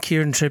around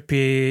Kieran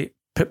Trippier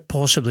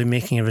possibly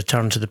making a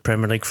return to the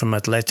Premier League from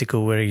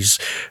Atletico, where he's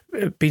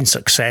been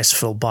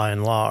successful by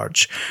and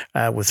large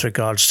with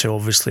regards to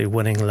obviously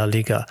winning La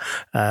Liga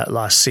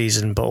last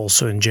season, but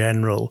also in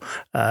general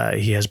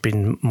he has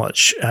been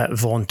much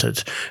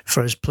vaunted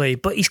for his play.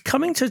 But he's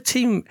coming to a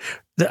team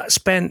that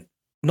spent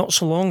not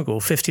so long ago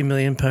 £50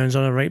 million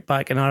on a right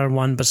back in Aaron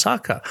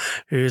Wan-Bissaka,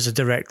 who is a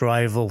direct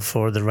rival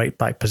for the right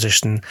back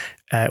position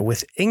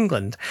with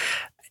England.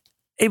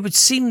 It would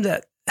seem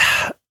that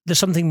there's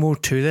something more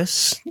to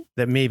this,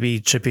 that maybe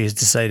Trippier has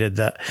decided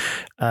that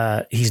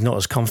he's not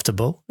as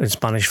comfortable in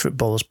Spanish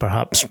football as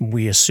perhaps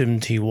we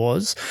assumed he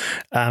was,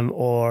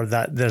 or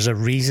that there's a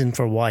reason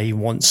for why he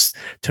wants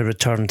to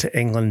return to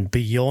England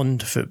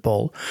beyond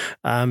football,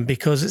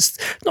 because it's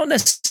not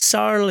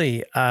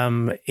necessarily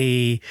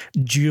a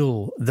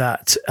duel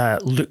that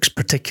looks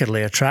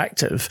particularly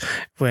attractive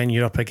when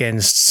you're up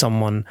against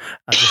someone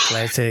as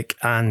athletic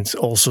and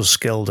also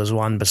skilled as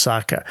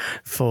Wan-Bissaka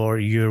for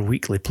your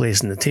weekly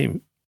place in the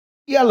team.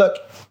 Yeah, look,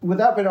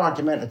 without being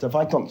argumentative,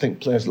 I don't think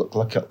players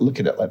look at it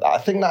like that. I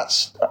think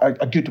that's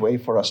a good way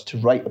for us to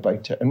write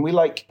about it. And we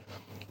like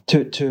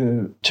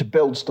to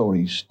build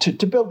stories,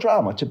 to build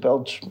drama,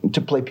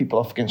 to play people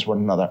off against one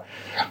another.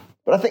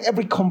 But I think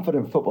every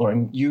confident footballer,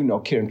 and you know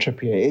Kieran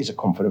Trippier is a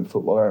confident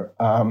footballer,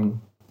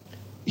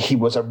 he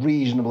was a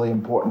reasonably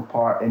important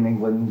part in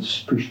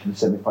England's push to the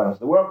semi-finals of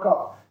the World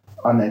Cup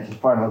and then to the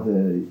final of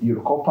the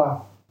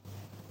Eurocopa.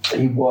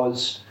 he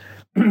was,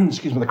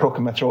 excuse me, the croak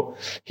in my throat,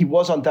 he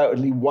was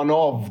undoubtedly one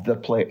of the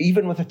players,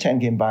 even with a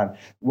 10-game ban,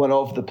 one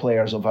of the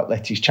players of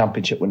Atleti's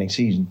championship winning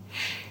season.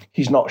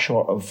 He's not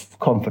short of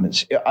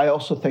confidence. I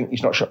also think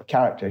he's not short of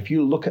character. If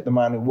you look at the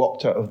man who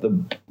walked out of the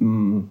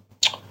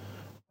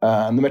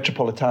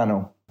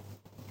Metropolitano,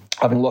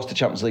 having lost the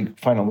Champions League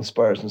final with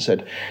Spurs, and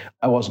said,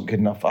 I wasn't good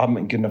enough, I haven't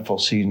been good enough all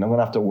season, I'm going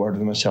to have to have a word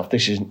with myself,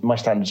 this is my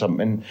standards up.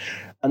 And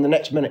the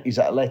next minute he's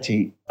at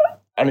Atleti,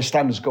 and his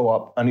standards go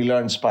up, and he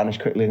learns Spanish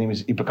quickly, and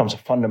he becomes a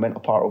fundamental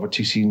part over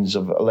 2 seasons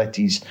of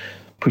Atleti's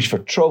push for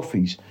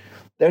trophies.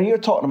 Then you're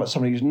talking about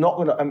somebody who's not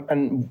going to...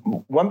 And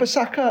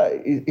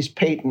Wan-Bissaka is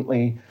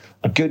patently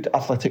a good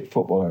athletic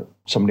footballer,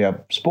 somebody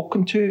I've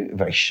spoken to, a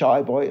very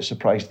shy boy. It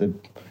surprised the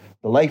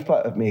life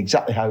out of me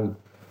exactly how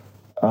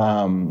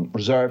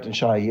reserved and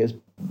shy he is,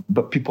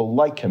 but people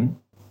like him.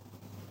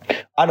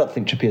 I don't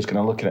think Trippier's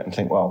going to look at it and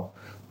think, well,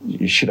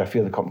 should I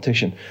fear the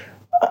competition?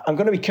 I'm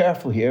going to be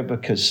careful here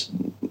because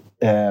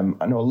I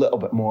know a little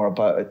bit more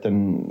about it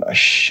than I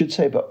should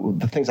say, but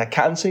the things I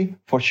can say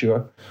for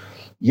sure,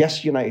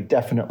 yes, United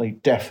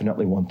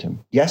definitely want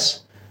him.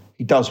 Yes,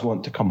 he does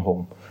want to come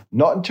home.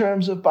 Not in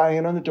terms of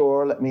banging on the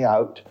door, let me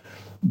out,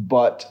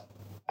 but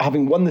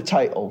having won the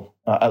title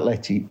at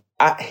Atleti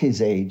at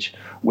his age,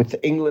 with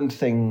the England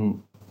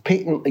thing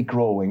patently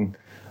growing,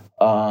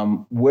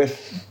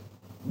 with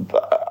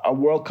a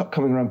World Cup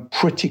coming around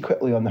pretty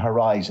quickly on the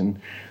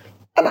horizon.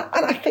 And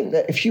I think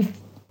that if you've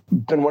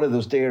been one of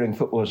those daring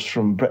footballers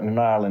from Britain and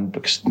Ireland,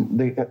 because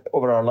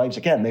over our lives,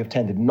 again, they've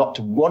tended not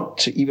to want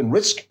to even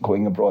risk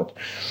going abroad.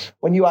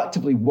 When you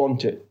actively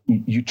want it,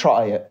 you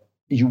try it,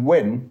 you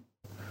win.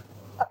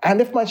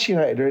 And if Manchester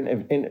United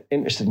are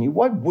interested in you,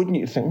 why wouldn't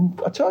you think,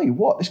 I tell you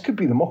what, this could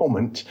be the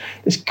moment.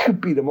 This could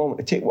be the moment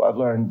to take what I've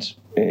learned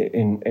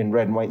in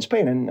red and white in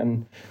Spain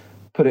and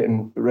put it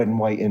in red and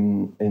white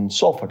in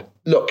Salford.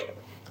 Look,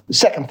 the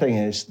second thing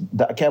is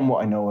that, again,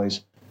 what I know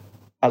is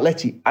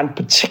Atleti, and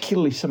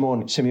particularly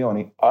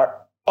Simeone, are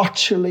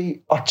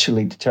utterly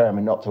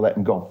determined not to let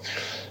him go.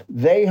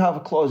 They have a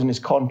clause in his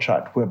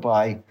contract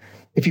whereby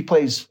if he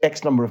plays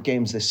X number of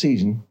games this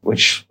season,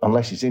 which,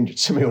 unless he's injured,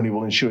 Simeone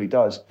will ensure he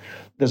does,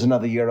 there's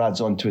another year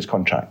adds on to his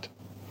contract.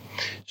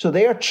 So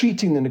they are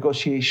treating the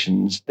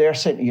negotiations, they're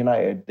saying to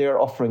United, they're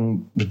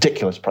offering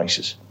ridiculous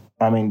prices.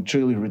 I mean,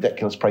 truly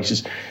ridiculous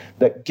prices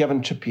that,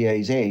 given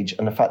Trippier's age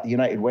and the fact that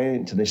United went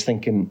into this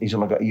thinking he's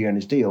only got a year in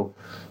his deal,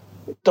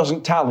 it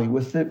doesn't tally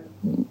with the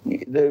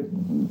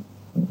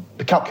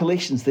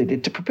calculations they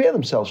did to prepare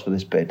themselves for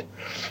this bid.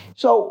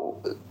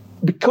 So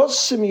because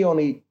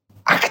Simeone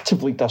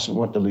actively doesn't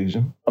want to lose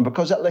him, and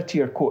because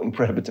Atleti are quoting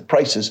prohibitive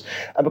prices,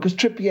 and because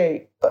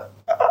Trippier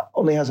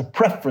only has a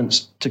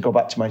preference to go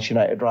back to Manchester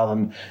United rather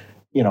than,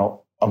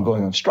 I'm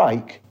going on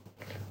strike,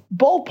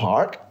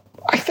 ballpark,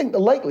 I think the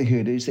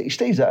likelihood is that he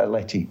stays at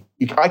Atleti.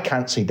 I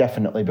can't say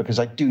definitely because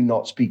I do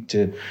not speak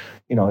to,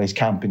 his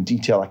camp in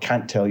detail. I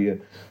can't tell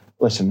you,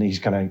 listen, he's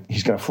gonna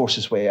force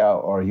his way out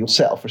or he'll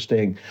settle for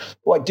staying.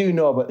 What I do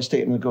know about the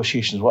state of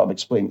negotiations, what I'm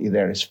explaining to you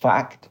there, is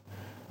fact.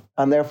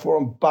 And therefore,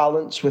 on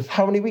balance, with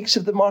how many weeks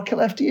of the market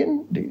left,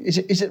 Ian? Is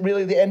it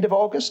really the end of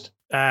August?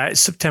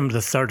 It's September the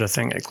 3rd, I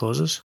think it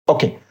closes.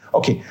 Okay.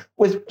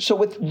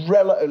 With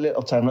relatively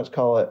little time, let's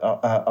call it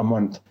a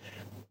month,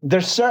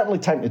 there's certainly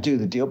time to do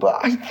the deal. But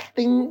I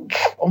think,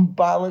 on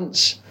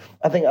balance,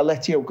 I think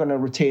Atleti are going to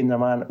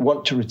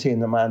want to retain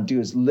the man, do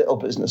as little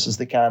business as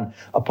they can,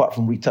 apart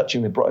from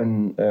retouching. They brought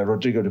in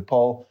Rodrigo de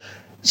Paul.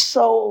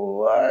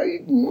 So I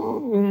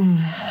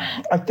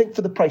think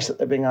for the price that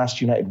they're being asked,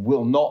 United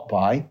will not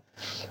buy.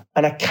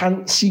 And I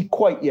can't see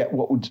quite yet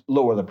what would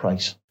lower the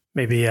price.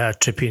 Maybe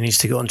Trippier needs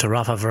to go on to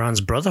Rafa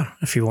Varane's brother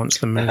if he wants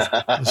to move,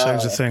 the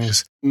sounds of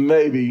things.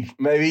 Maybe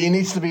he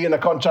needs to be in a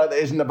contract that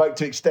isn't about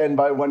to extend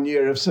by 1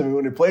 year if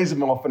Simeone plays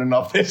him often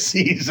enough this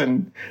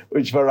season,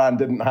 which Varane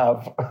didn't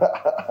have.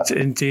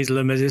 Indeed,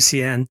 le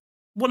magicien.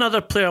 One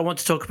other player I want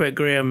to talk about,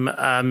 Graham,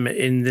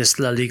 in this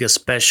La Liga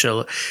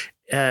special,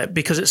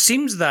 because it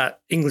seems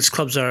that English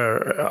clubs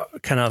are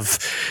kind of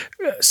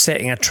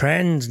setting a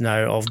trend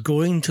now of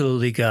going to La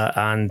Liga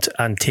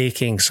and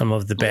taking some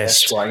of the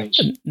best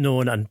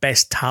known and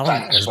best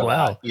talent as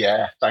well. That.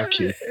 Yeah, thank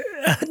you.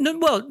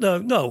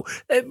 No.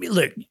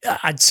 Look,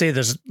 I'd say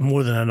there's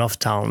more than enough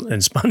talent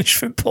in Spanish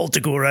football to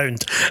go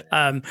around.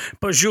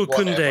 But Jules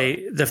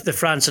Koundé, the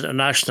France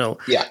international,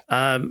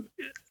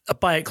 a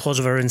buyout clause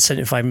of around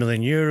 €75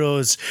 million.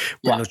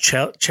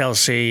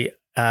 Chelsea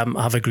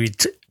have agreed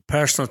to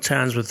personal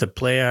terms with the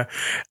player.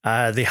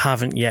 They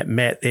haven't yet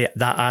met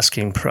that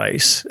asking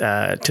price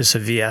to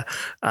Sevilla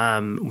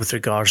with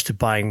regards to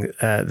buying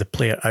the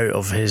player out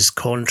of his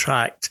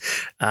contract.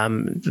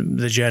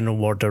 The general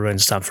word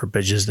around Stamford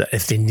Bridge is that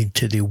if they need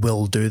to, they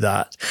will do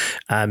that.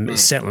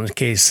 It's certainly the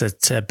case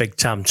that Big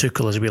Tam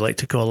Tuchel, as we like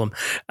to call him,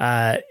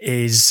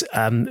 is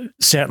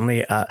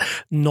certainly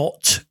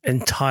not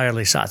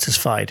entirely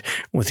satisfied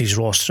with his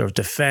roster of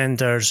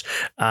defenders,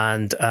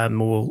 and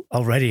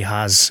already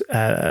has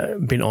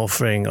been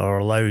offering or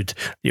allowed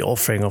the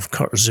offering of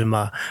Kurt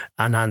Zouma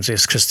and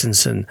Andreas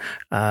Christensen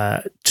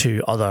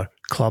to other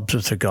clubs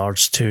with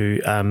regards to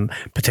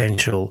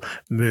potential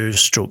moves,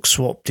 stroke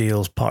swap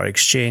deals, part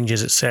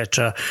exchanges,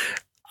 etc.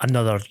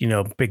 Another,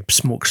 big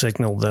smoke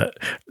signal that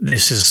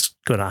this is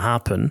going to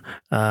happen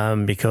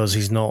because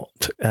he's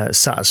not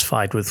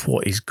satisfied with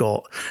what he's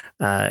got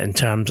in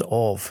terms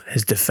of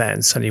his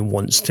defence, and he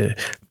wants to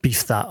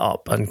beef that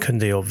up. And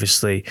Koundé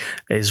obviously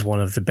is one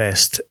of the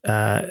best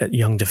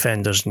young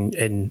defenders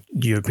in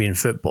European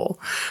football.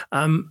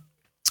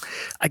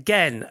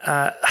 Again,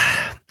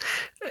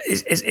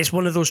 it's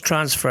one of those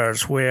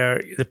transfers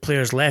where the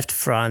players left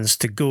France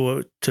to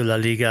go to La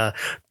Liga,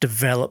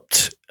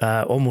 developed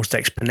almost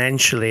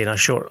exponentially in a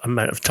short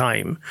amount of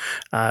time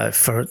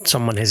for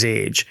someone his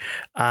age.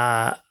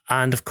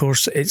 And of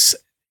course,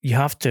 you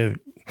have to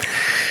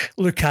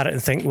look at it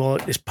and think, well,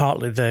 it's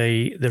partly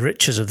the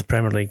riches of the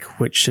Premier League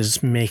which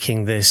is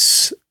making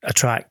this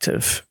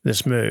attractive,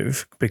 this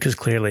move, because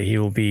clearly he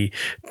will be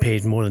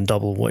paid more than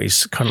double what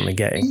he's currently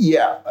getting.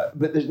 Yeah,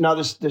 but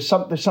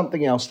there's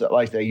something else that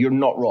lies there. You're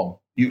not wrong.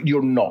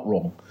 You're not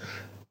wrong.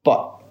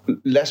 But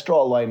let's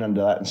draw a line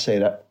under that and say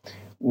that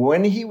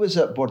when he was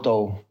at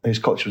Bordeaux, his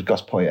coach was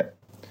Gus Poyet.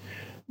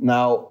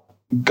 Now,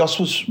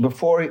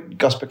 before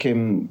Gus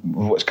became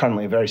what's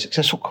currently a very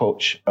successful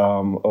coach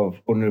of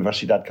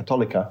Universidad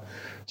Católica,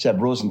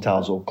 Seb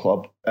Rosenthal's old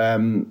club.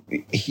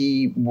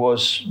 He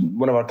was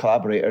one of our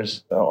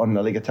collaborators on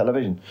La Liga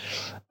television.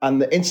 And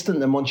the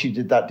instant that Monchi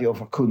did that deal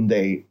for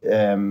Koundé,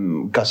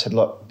 Gus said,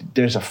 look,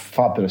 there's a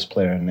fabulous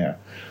player in there.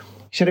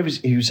 He said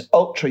he was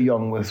ultra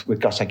young with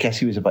Gus. I guess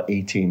he was about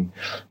 18.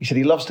 He said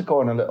he loves to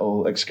go on a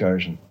little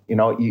excursion.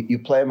 You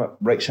play him at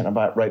right centre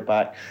back, right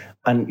back,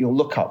 and you'll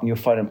look up and you'll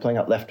find him playing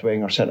at left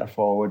wing or centre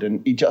forward,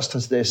 and he just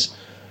has this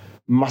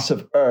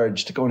massive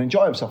urge to go and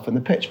enjoy himself on the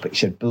pitch. But he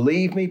said,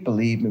 believe me,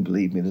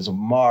 there's a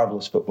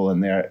marvellous football in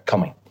there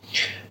coming.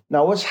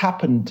 Now, what's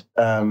happened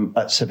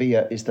at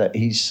Sevilla is that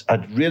he's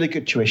had really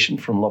good tuition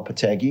from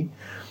Lopetegui,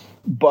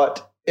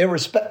 but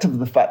irrespective of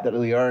the fact that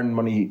he'll earn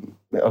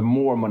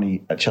more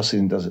money at Chelsea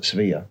than does at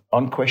Sevilla,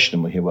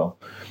 unquestionably he will.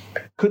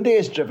 Koundé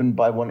is driven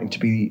by wanting to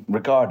be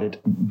regarded,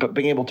 but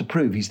being able to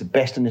prove he's the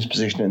best in his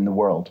position in the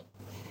world.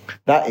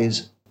 That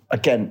is,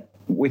 again,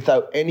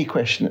 without any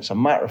question, it's a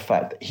matter of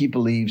fact that he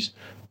believes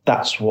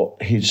that's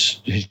what his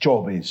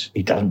job is.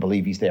 He doesn't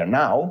believe he's there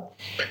now,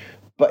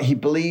 but he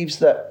believes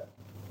that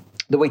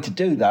the way to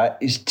do that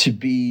is to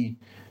be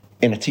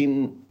in a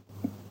team,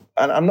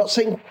 and I'm not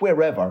saying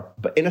wherever,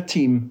 but in a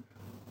team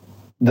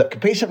that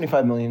could pay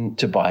 75 million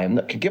to buy him,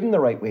 that could give him the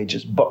right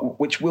wages, but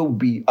which will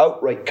be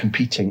outright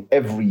competing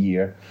every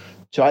year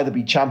to either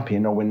be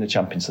champion or win the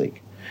Champions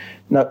League.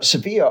 Now,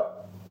 Sevilla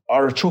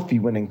are a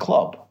trophy-winning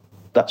club.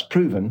 That's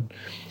proven.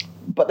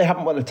 But they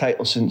haven't won a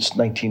title since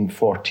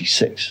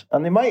 1946.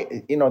 And they might,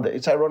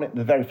 it's ironic,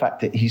 the very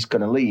fact that he's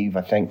going to leave,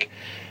 I think,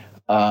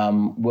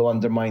 will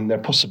undermine their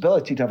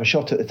possibility to have a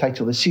shot at the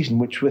title this season,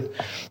 which with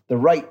the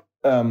right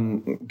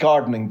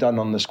gardening done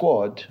on the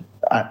squad,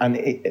 and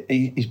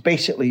he's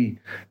basically,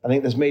 I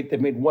think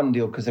they've made one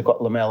deal because they've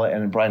got Lamela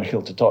and Brian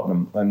Hill to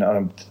Tottenham, and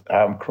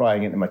I'm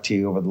crying into my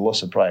tea over the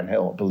loss of Brian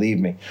Hill. Believe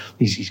me,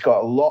 he's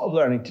got a lot of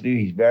learning to do.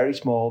 He's very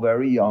small,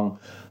 very young,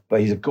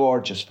 but he's a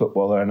gorgeous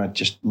footballer, and I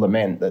just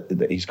lament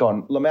that he's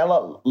gone.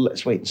 Lamela,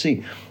 let's wait and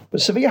see. But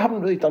Sevilla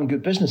haven't really done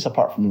good business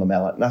apart from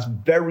Lamela, and that's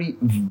very,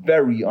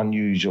 very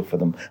unusual for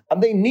them.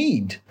 And they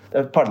need,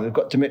 they've got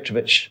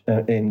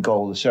Dimitrovic in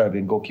goal, the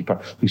Serbian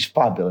goalkeeper, who's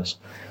fabulous.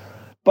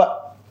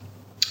 But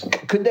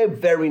Koundé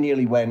very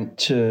nearly went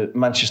to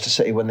Manchester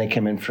City when they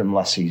came in from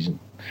last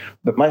season.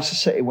 But Manchester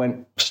City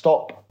went,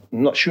 stop,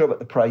 not sure about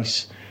the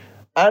price.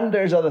 And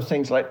there's other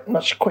things like,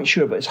 not quite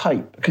sure about his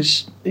height,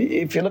 because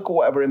if you look at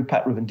whatever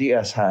impact Ruben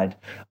Diaz had,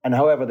 and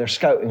however their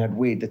scouting had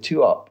weighed the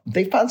two up,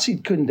 they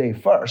fancied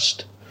Koundé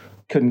first,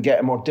 couldn't get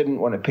him or didn't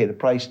want to pay the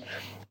price,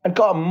 and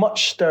got a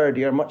much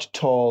sturdier, much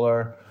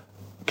taller,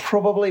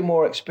 probably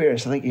more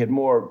experienced. I think he had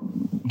more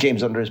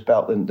games under his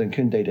belt than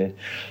Koundé did.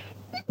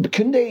 But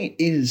Koundé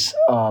is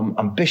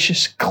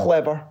ambitious,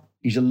 clever,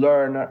 he's a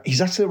learner,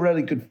 he's actually a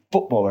really good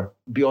footballer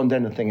beyond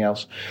anything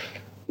else.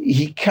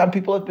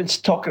 People have been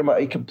talking about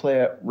he can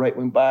play at right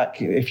wing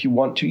back if you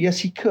want to. Yes,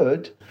 he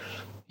could.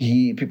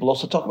 People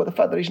also talk about the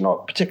fact that he's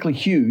not particularly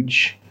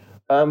huge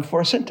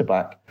for a centre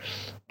back,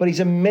 but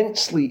he's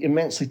immensely,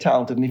 immensely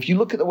talented. And if you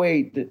look at the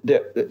way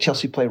that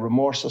Chelsea play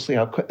remorselessly,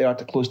 how quick they are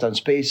to close down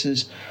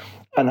spaces,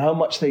 and how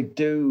much they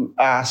do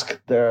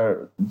ask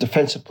their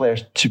defensive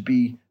players to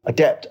be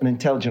adept and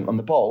intelligent on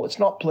the ball, it's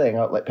not playing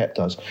out like Pep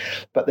does,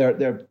 but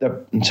their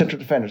central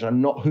defenders are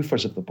not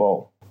hoofers of the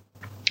ball.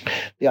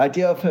 The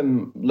idea of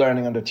him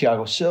learning under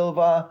Thiago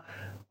Silva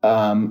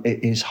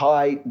is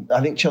high.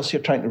 I think Chelsea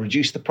are trying to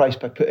reduce the price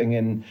by putting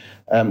in,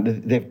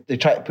 they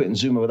try to put in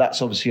Zuma, but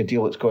that's obviously a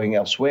deal that's going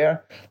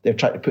elsewhere. They've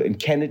tried to put in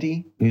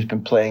Kennedy, who's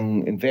been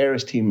playing in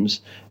various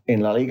teams in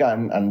La Liga,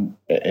 and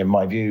in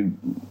my view,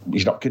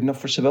 he's not good enough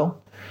for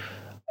Seville.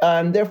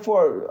 And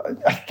therefore,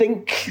 I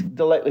think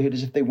the likelihood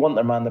is if they want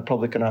their man, they're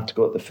probably going to have to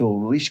go at the full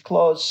release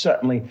clause.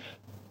 Certainly,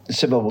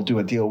 Seville will do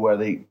a deal where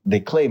they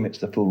claim it's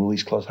the full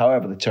release clause,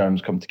 however the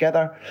terms come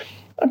together.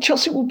 And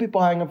Chelsea will be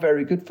buying a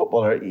very good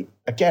footballer.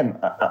 Again,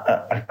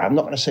 I'm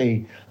not going to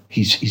say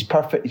he's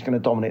perfect, he's going to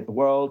dominate the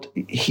world.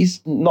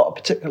 He's not a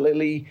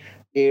particularly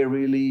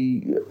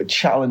really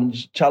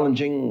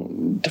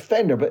challenging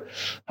defender. But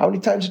how many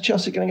times are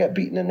Chelsea going to get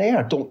beaten in the air?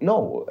 I don't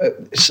know.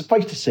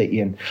 Suffice to say,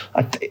 Ian,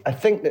 I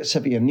think that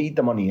Sevilla need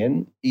the money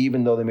in,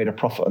 even though they made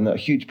a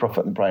huge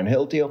profit on the Bryan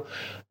Hill deal.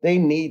 They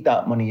need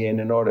that money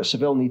in order.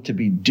 Seville need to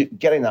be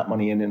getting that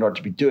money in order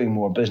to be doing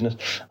more business.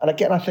 And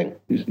again, I think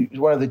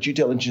one of the due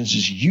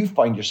diligences you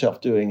find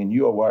yourself doing in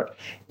your work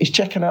is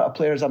checking out a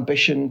player's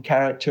ambition,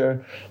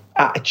 character,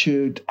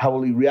 attitude, how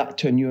will he react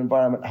to a new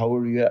environment, how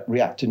will he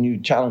react to new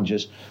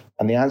challenges.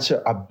 And the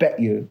answer, I bet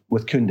you,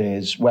 with Koundé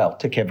is, well,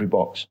 tick every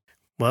box.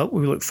 Well,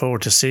 we look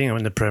forward to seeing him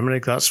in the Premier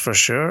League, that's for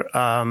sure.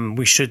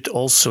 We should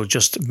also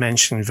just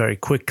mention very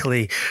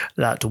quickly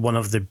that one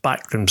of the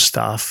backroom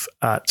staff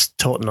at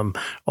Tottenham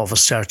of a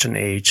certain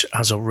age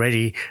has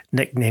already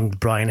nicknamed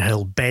Bryan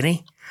Hill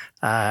Benny.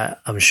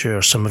 I'm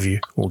sure some of you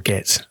will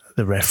get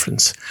the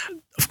reference.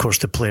 Of course,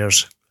 the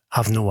players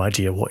have no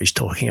idea what he's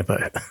talking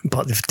about,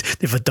 but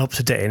they've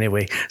adopted it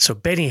anyway. So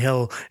Benny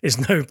Hill is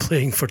now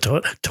playing for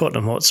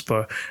Tottenham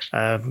Hotspur.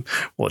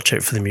 Watch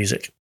out for the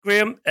music.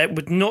 Graham, it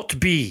would not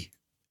be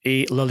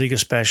a La Liga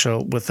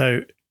special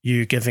without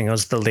you giving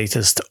us the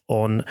latest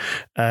on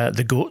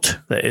the GOAT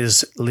that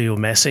is Leo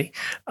Messi.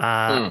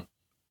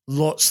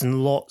 Lots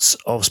and lots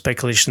of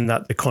speculation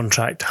that the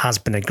contract has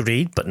been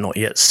agreed but not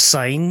yet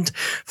signed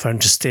for him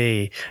to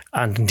stay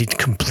and indeed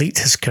complete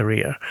his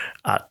career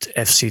at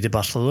FC de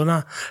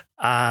Barcelona.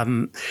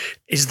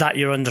 Is that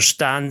your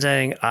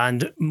understanding?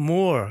 And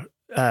more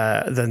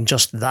than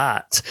just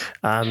that,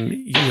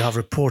 you have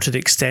reported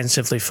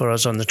extensively for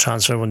us on the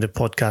Transfer Window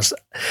podcast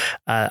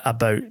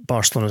about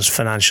Barcelona's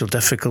financial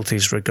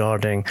difficulties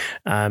regarding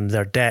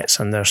their debts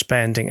and their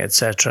spending,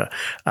 etc.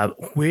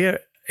 Where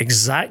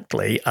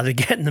exactly are they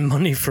getting the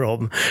money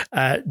from,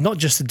 not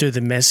just to do the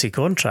Messi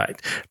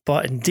contract,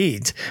 but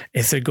indeed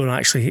if they're going to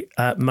actually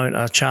mount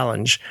a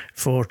challenge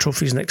for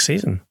trophies next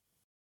season?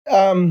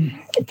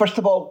 First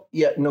of all,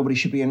 nobody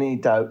should be in any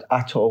doubt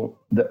at all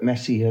that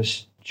Messi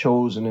has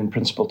chosen in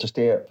principle to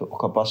stay at Football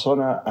Club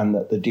Barcelona, and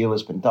that the deal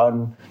has been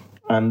done,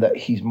 and that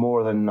he's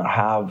more than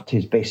halved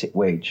his basic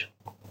wage,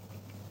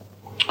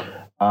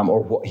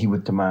 or what he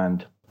would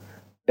demand.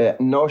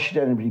 Nor should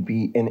anybody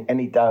be in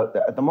any doubt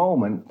that at the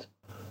moment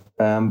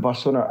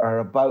Barcelona are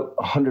about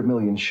 100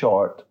 million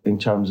short in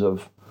terms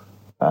of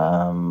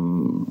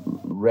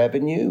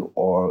revenue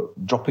or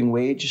dropping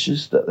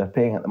wages that they're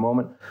paying at the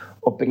moment,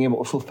 of being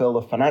able to fulfill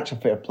the financial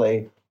fair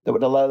play that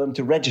would allow them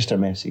to register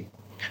Messi.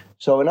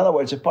 So in other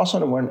words, if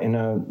Barcelona weren't in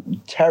a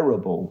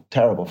terrible,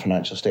 terrible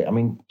financial state, I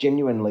mean,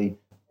 genuinely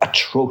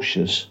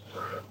atrocious,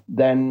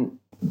 then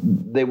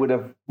they would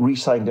have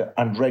re-signed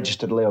and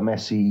registered Leo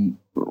Messi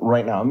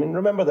right now. I mean,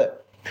 remember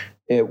that,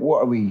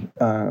 what are we,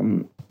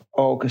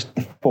 August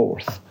the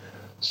 4th.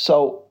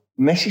 So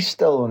Messi's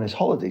still on his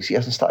holidays. He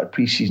hasn't started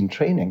pre-season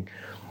training.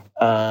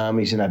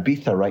 He's in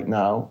Ibiza right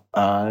now,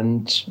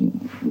 and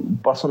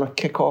Barcelona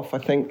kick off, I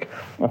think,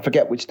 I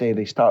forget which day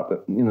they start,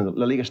 but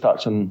La Liga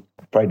starts on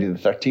Friday the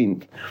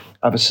 13th.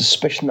 I have a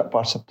suspicion that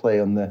Barca play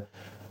on the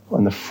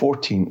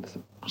 14th.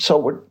 So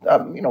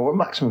we're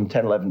maximum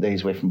 10, 11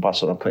 days away from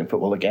Barcelona playing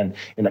football again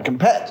in a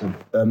competitive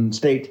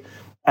state,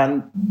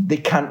 and they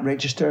can't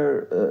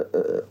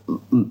register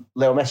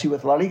Leo Messi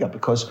with La Liga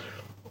because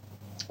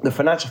the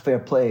financial fair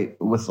play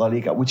with La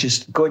Liga, which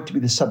is going to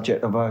be the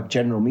subject of a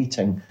general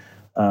meeting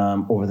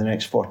over the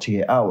next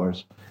 48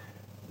 hours,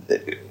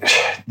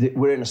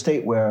 we're in a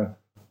state where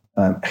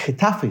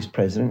Getafe's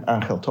president,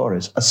 Angel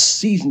Torres, a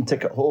season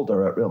ticket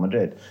holder at Real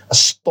Madrid, a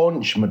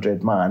staunch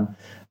Madrid man,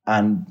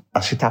 and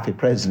as Getafe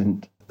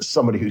president,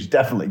 somebody who's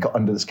definitely got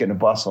under the skin of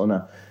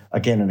Barcelona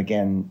again and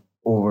again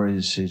over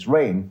his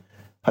reign,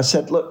 has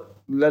said, look,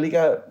 La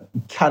Liga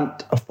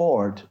can't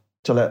afford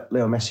to let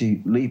Leo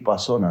Messi leave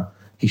Barcelona.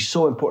 He's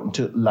so important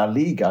to La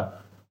Liga,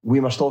 we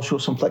must all show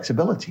some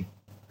flexibility.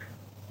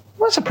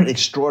 Well, that's a pretty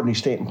extraordinary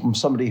statement from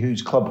somebody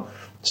whose club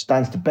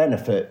stands to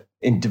benefit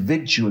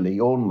individually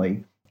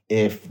only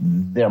if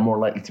they're more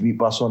likely to beat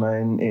Barcelona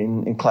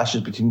in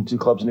clashes between the two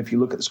clubs. And if you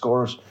look at the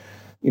scores,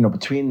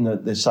 between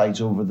the sides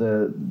over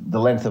the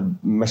length of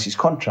Messi's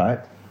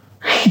contract,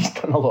 he's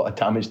done a lot of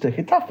damage to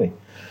Getafe.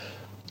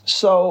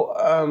 So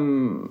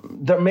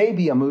there may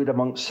be a mood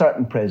amongst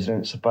certain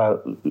presidents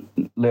about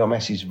Leo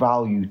Messi's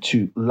value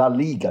to La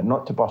Liga,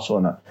 not to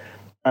Barcelona.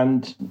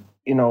 And,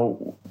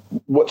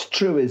 what's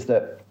true is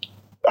that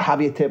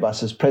Javier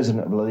Tebas, as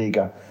president of La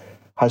Liga,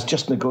 has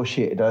just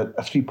negotiated a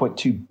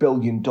 $3.2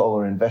 billion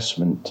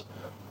investment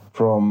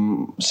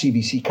from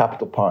CVC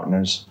Capital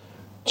Partners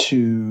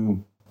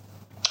to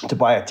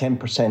buy a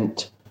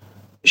 10%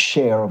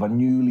 share of a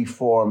newly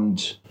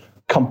formed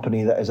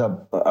company that is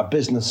a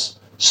business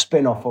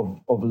spin-off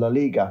of La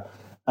Liga.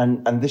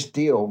 And this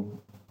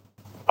deal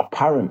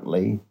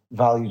apparently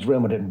values Real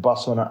Madrid and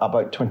Barcelona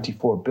about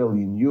 24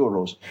 billion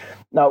euros.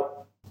 Now,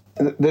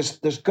 there's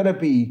going to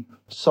be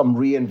some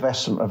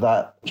reinvestment of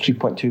that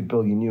 3.2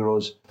 billion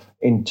euros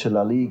into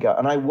La Liga.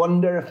 And I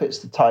wonder if it's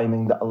the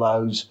timing that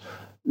allows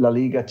La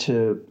Liga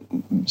to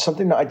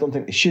something that I don't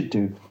think they should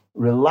do,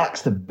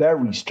 relax the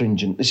very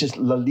stringent, this is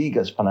La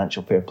Liga's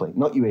financial fair play,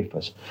 not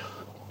UEFA's,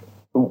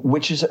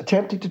 which is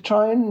attempting to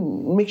try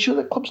and make sure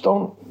that clubs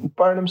don't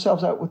burn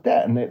themselves out with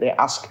debt. And they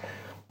ask,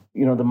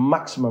 the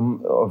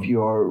maximum of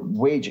your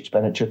wage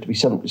expenditure to be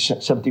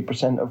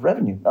 70% of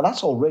revenue. Now,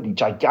 that's already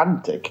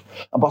gigantic.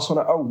 And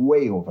Barcelona are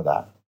way over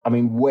that. I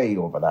mean, way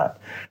over that.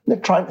 And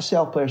they're trying to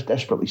sell players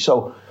desperately.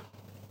 So,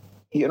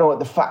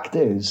 the fact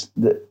is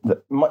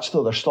that much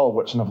though they're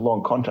stalwarts and have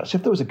long contracts,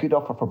 if there was a good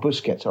offer for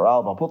Busquets or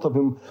Alba, both of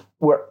whom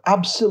were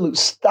absolute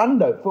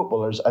standout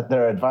footballers at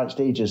their advanced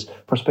ages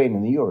for Spain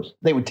in the Euros,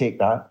 they would take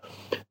that.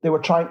 They were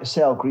trying to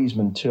sell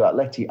Griezmann to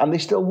Atleti, and they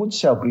still would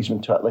sell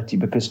Griezmann to Atleti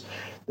because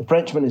the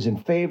Frenchman is in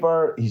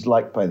favour. He's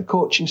liked by the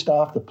coaching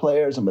staff, the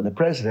players, and by the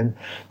president,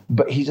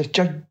 but he's a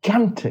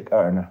gigantic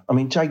earner. I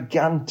mean,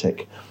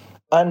 gigantic.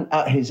 And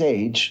at his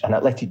age, and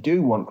Atleti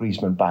do want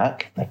Griezmann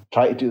back, they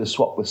try to do the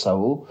swap with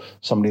Saul,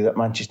 somebody that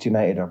Manchester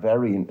United are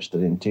very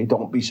interested into.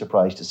 Don't be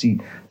surprised to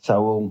see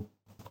Saul.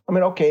 I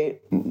mean, okay,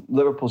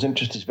 Liverpool's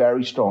interest is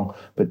very strong,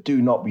 but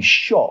do not be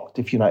shocked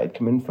if United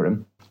come in for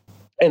him.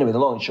 Anyway, the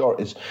long and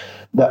short is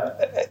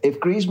that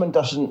if Griezmann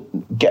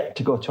doesn't get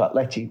to go to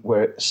Atleti,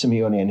 where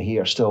Simeone and he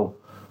are still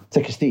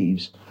thick as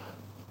thieves,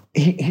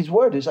 his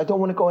word is, I don't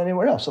want to go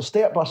anywhere else. I'll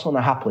stay at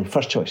Barcelona happily,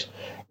 first choice.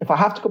 If I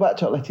have to go back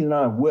to Atleti, then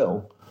I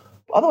will.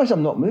 Otherwise,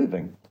 I'm not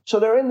moving. So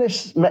they're in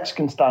this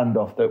Mexican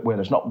standoff where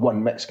there's not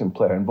one Mexican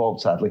player involved,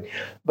 sadly.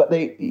 But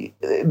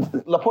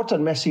Laporta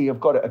and Messi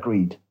have got it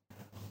agreed.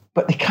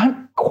 But they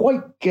can't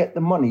quite get the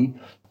money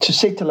to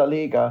say to La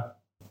Liga,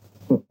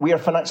 we are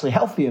financially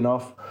healthy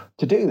enough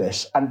to do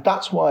this. And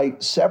that's why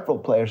several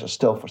players are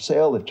still for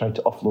sale. They've tried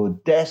to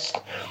offload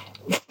Dest.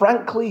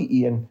 Frankly,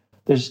 Ian,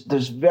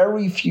 there's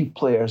very few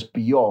players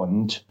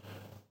beyond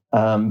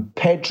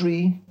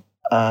Pedri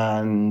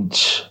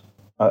and...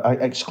 I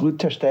exclude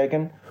Ter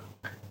Stegen.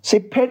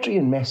 Say Pedri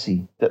and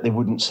Messi that they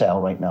wouldn't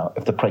sell right now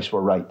if the price were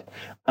right.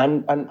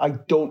 And I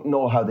don't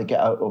know how they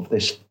get out of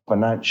this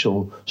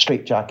financial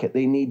straitjacket.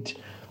 They need,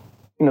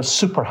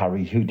 Super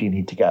Harry, who do you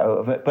need to get out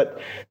of it? But,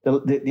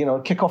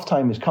 kickoff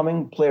time is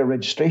coming, player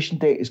registration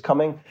date is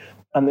coming,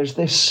 and there's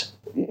this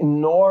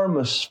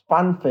enormous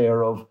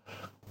fanfare of,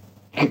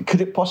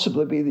 could it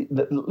possibly be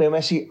that Leo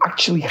Messi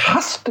actually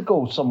has to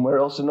go somewhere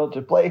else in order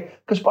to play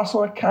because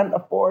Barcelona can't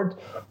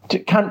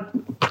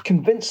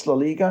convince La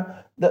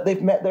Liga that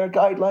they've met their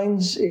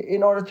guidelines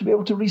in order to be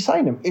able to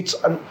re-sign him? It's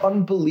an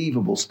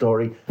unbelievable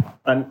story.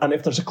 And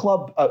if there's a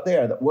club out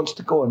there that wants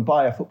to go and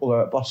buy a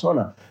footballer at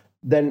Barcelona,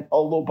 then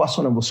although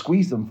Barcelona will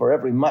squeeze them for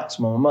every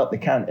maximum amount they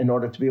can in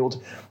order to be able to...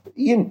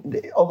 Ian,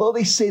 although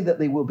they say that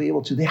they will be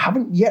able to, they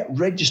haven't yet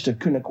registered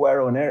Kun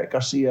Aguero and Eric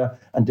Garcia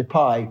and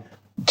Depay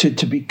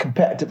to be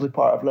competitively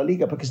part of La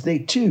Liga because they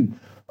too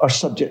are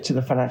subject to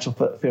the financial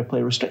fair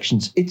play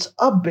restrictions. It's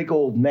a big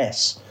old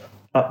mess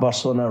at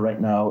Barcelona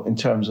right now in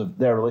terms of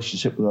their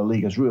relationship with La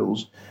Liga's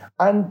rules.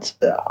 And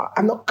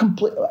I'm not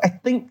complete. I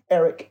think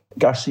Eric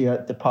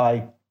Garcia,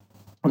 Depay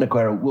and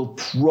Aguero will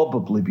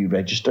probably be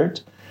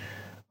registered.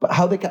 But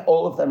how they get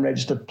all of them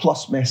registered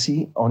plus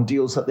Messi on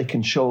deals that they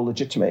can show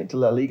legitimate to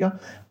La Liga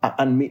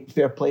and meet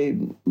fair play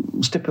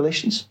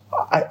stipulations,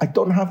 I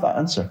don't have that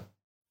answer.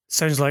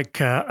 Sounds like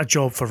a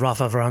job for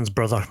Rafa Varane's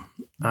brother.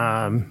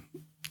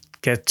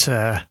 Get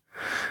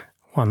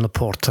Juan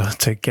Laporta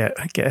to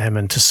get him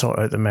in to sort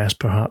out the mess,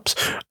 perhaps.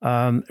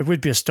 It would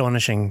be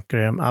astonishing,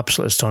 Graham,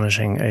 absolutely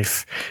astonishing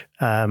if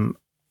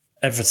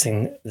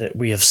everything that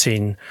we have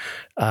seen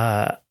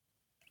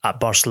at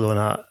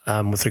Barcelona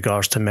with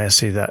regards to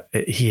Messi, that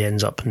he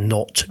ends up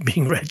not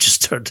being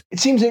registered. It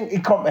seems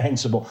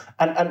incomprehensible.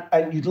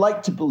 And you'd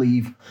like to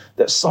believe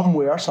that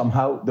somewhere,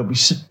 somehow, there'll be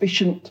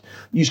sufficient,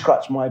 you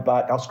scratch my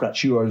back, I'll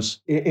scratch yours,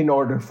 in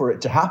order for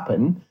it to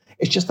happen.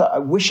 It's just that I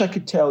wish I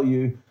could tell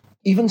you,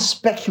 even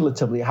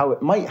speculatively, how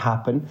it might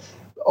happen,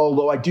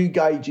 although I do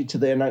guide you to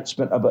the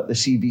announcement about the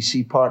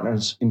CVC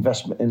Partners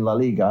investment in La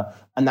Liga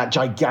and that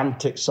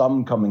gigantic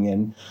sum coming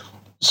in.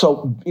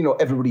 So,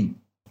 everybody...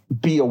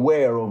 be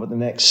aware over the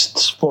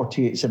next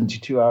 48,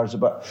 72 hours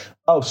about,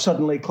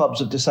 suddenly clubs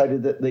have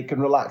decided that they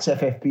can relax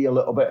FFP a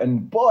little bit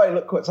and boy,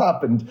 look what's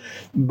happened.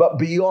 But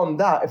beyond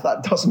that, if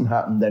that doesn't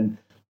happen, then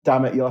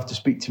damn it, you'll have to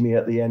speak to me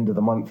at the end of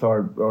the month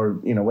or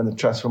when the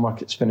transfer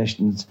market's finished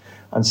and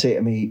say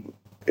to me,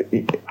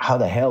 how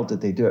the hell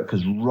did they do it?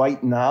 Because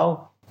right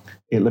now,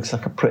 it looks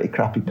like a pretty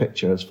crappy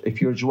picture. If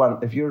you're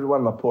Juan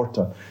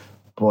Laporta,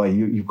 boy,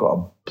 you've got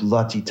a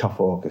bloody tough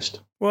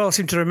August. Well, I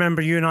seem to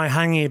remember you and I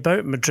hanging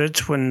about Madrid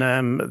when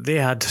they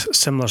had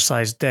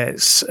similar-sized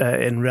debts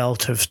in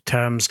relative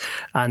terms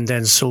and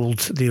then sold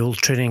the old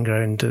training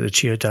ground to the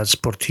Ciudad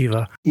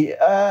Sportiva.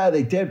 Yeah,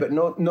 they did, but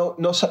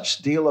no such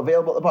deal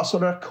available at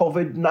Barcelona.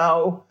 COVID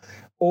now,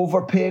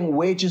 overpaying,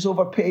 wages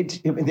overpaid.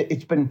 I mean,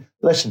 it's been...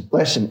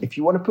 Listen, if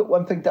you want to put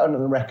one thing down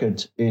on the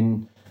record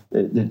in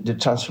the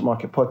Transfer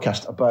Market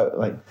podcast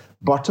about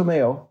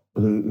Bartomeu,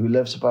 who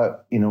lives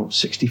about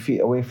 60 feet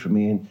away from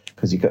me, and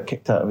because he got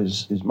kicked out of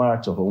his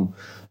marital home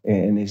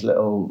in his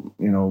little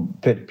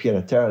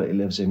pied-à-terre that he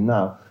lives in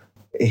now.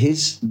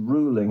 his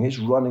ruling, his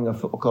running of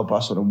Football Club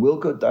Barcelona will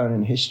go down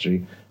in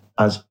history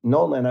as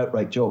not only an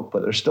outright joke,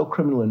 but there's still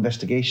criminal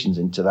investigations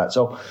into that.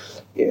 So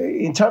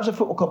in terms of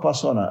Football Club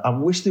Barcelona, I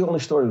wish the only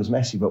story was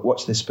Messi, but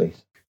watch this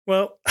space.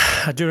 Well,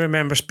 I do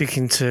remember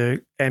speaking to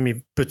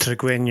Emi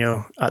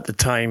Butragueño at the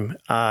time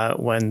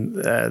when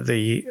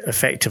the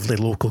effectively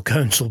local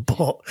council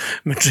bought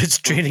Madrid's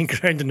training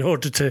ground in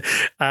order to,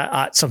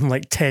 at something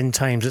like 10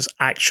 times its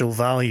actual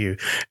value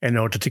in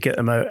order to get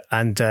them out.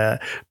 And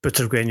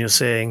Butragueño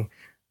saying,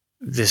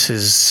 this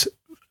is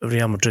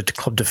Real Madrid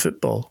Club de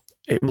Football.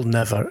 It will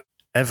never,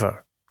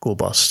 ever go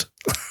bust.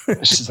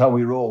 This is how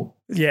we roll.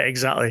 Yeah,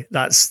 exactly.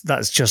 That's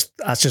just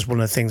one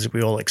of the things that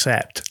we all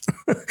accept.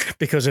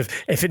 Because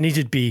if it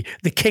needed be,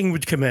 the king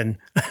would come in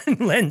and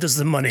lend us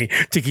the money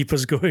to keep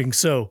us going.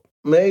 So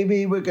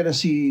maybe we're going to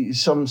see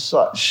some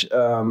such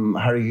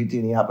Harry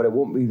Houdini app, but it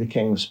won't be the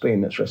king of Spain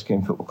that's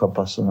risking Football Club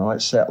Barcelona.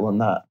 Let's settle on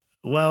that.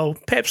 Well,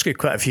 Pep's got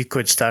quite a few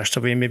quid stashed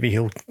away. Maybe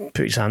he'll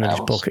put his hand in his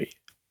pocket.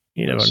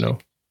 You never know.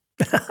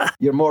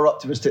 You're more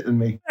optimistic than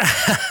me.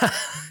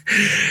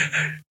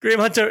 Graham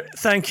Hunter,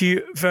 thank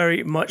you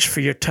very much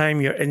for your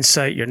time, your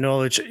insight, your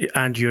knowledge,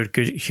 and your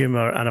good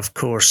humour, and of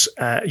course,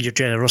 your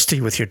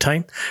generosity with your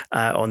time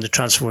on the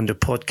Transfer Window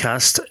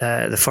podcast,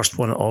 the first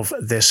one of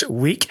this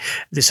week.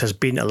 This has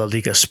been a La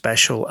Liga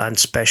special, and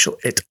special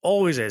it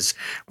always is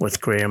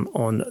with Graham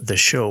on the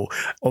show.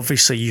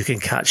 Obviously, you can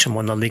catch him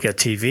on La Liga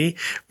TV,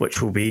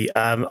 which will be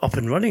up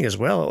and running as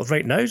well.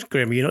 Right now,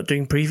 Graham, are you not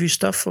doing preview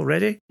stuff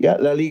already? Yeah,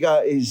 La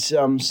Liga is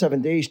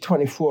 7 days,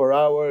 24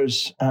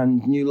 hours,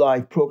 and new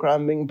live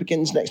programming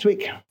begins next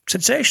week.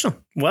 Sensational.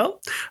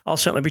 Well, I'll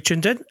certainly be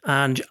tuned in,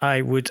 and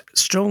I would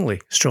strongly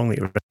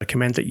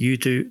recommend that you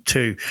do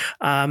too.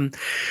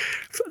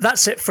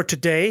 That's it for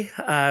today.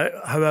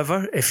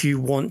 However, if you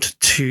want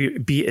to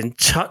be in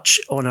touch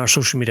on our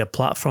social media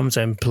platforms,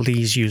 then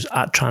please use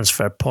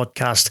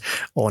 @TransferPodcast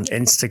on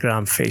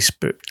Instagram,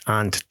 Facebook,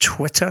 and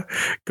Twitter.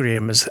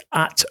 Graham is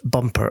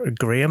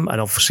 @BumperGraham, and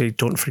obviously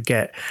don't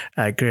forget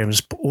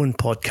Graham's own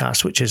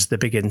podcast, which is The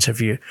Big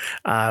Interview.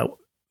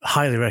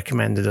 Highly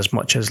recommended as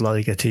much as La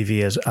Liga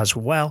TV as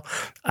well.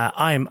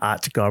 I'm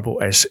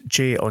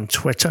 @GarboSJ on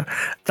Twitter.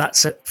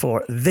 That's it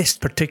for this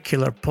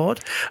particular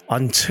pod.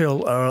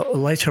 Until our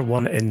later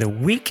one in the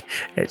week,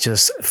 it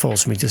just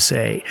falls me to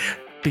say,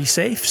 be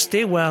safe,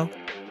 stay well,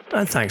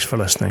 and thanks for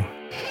listening.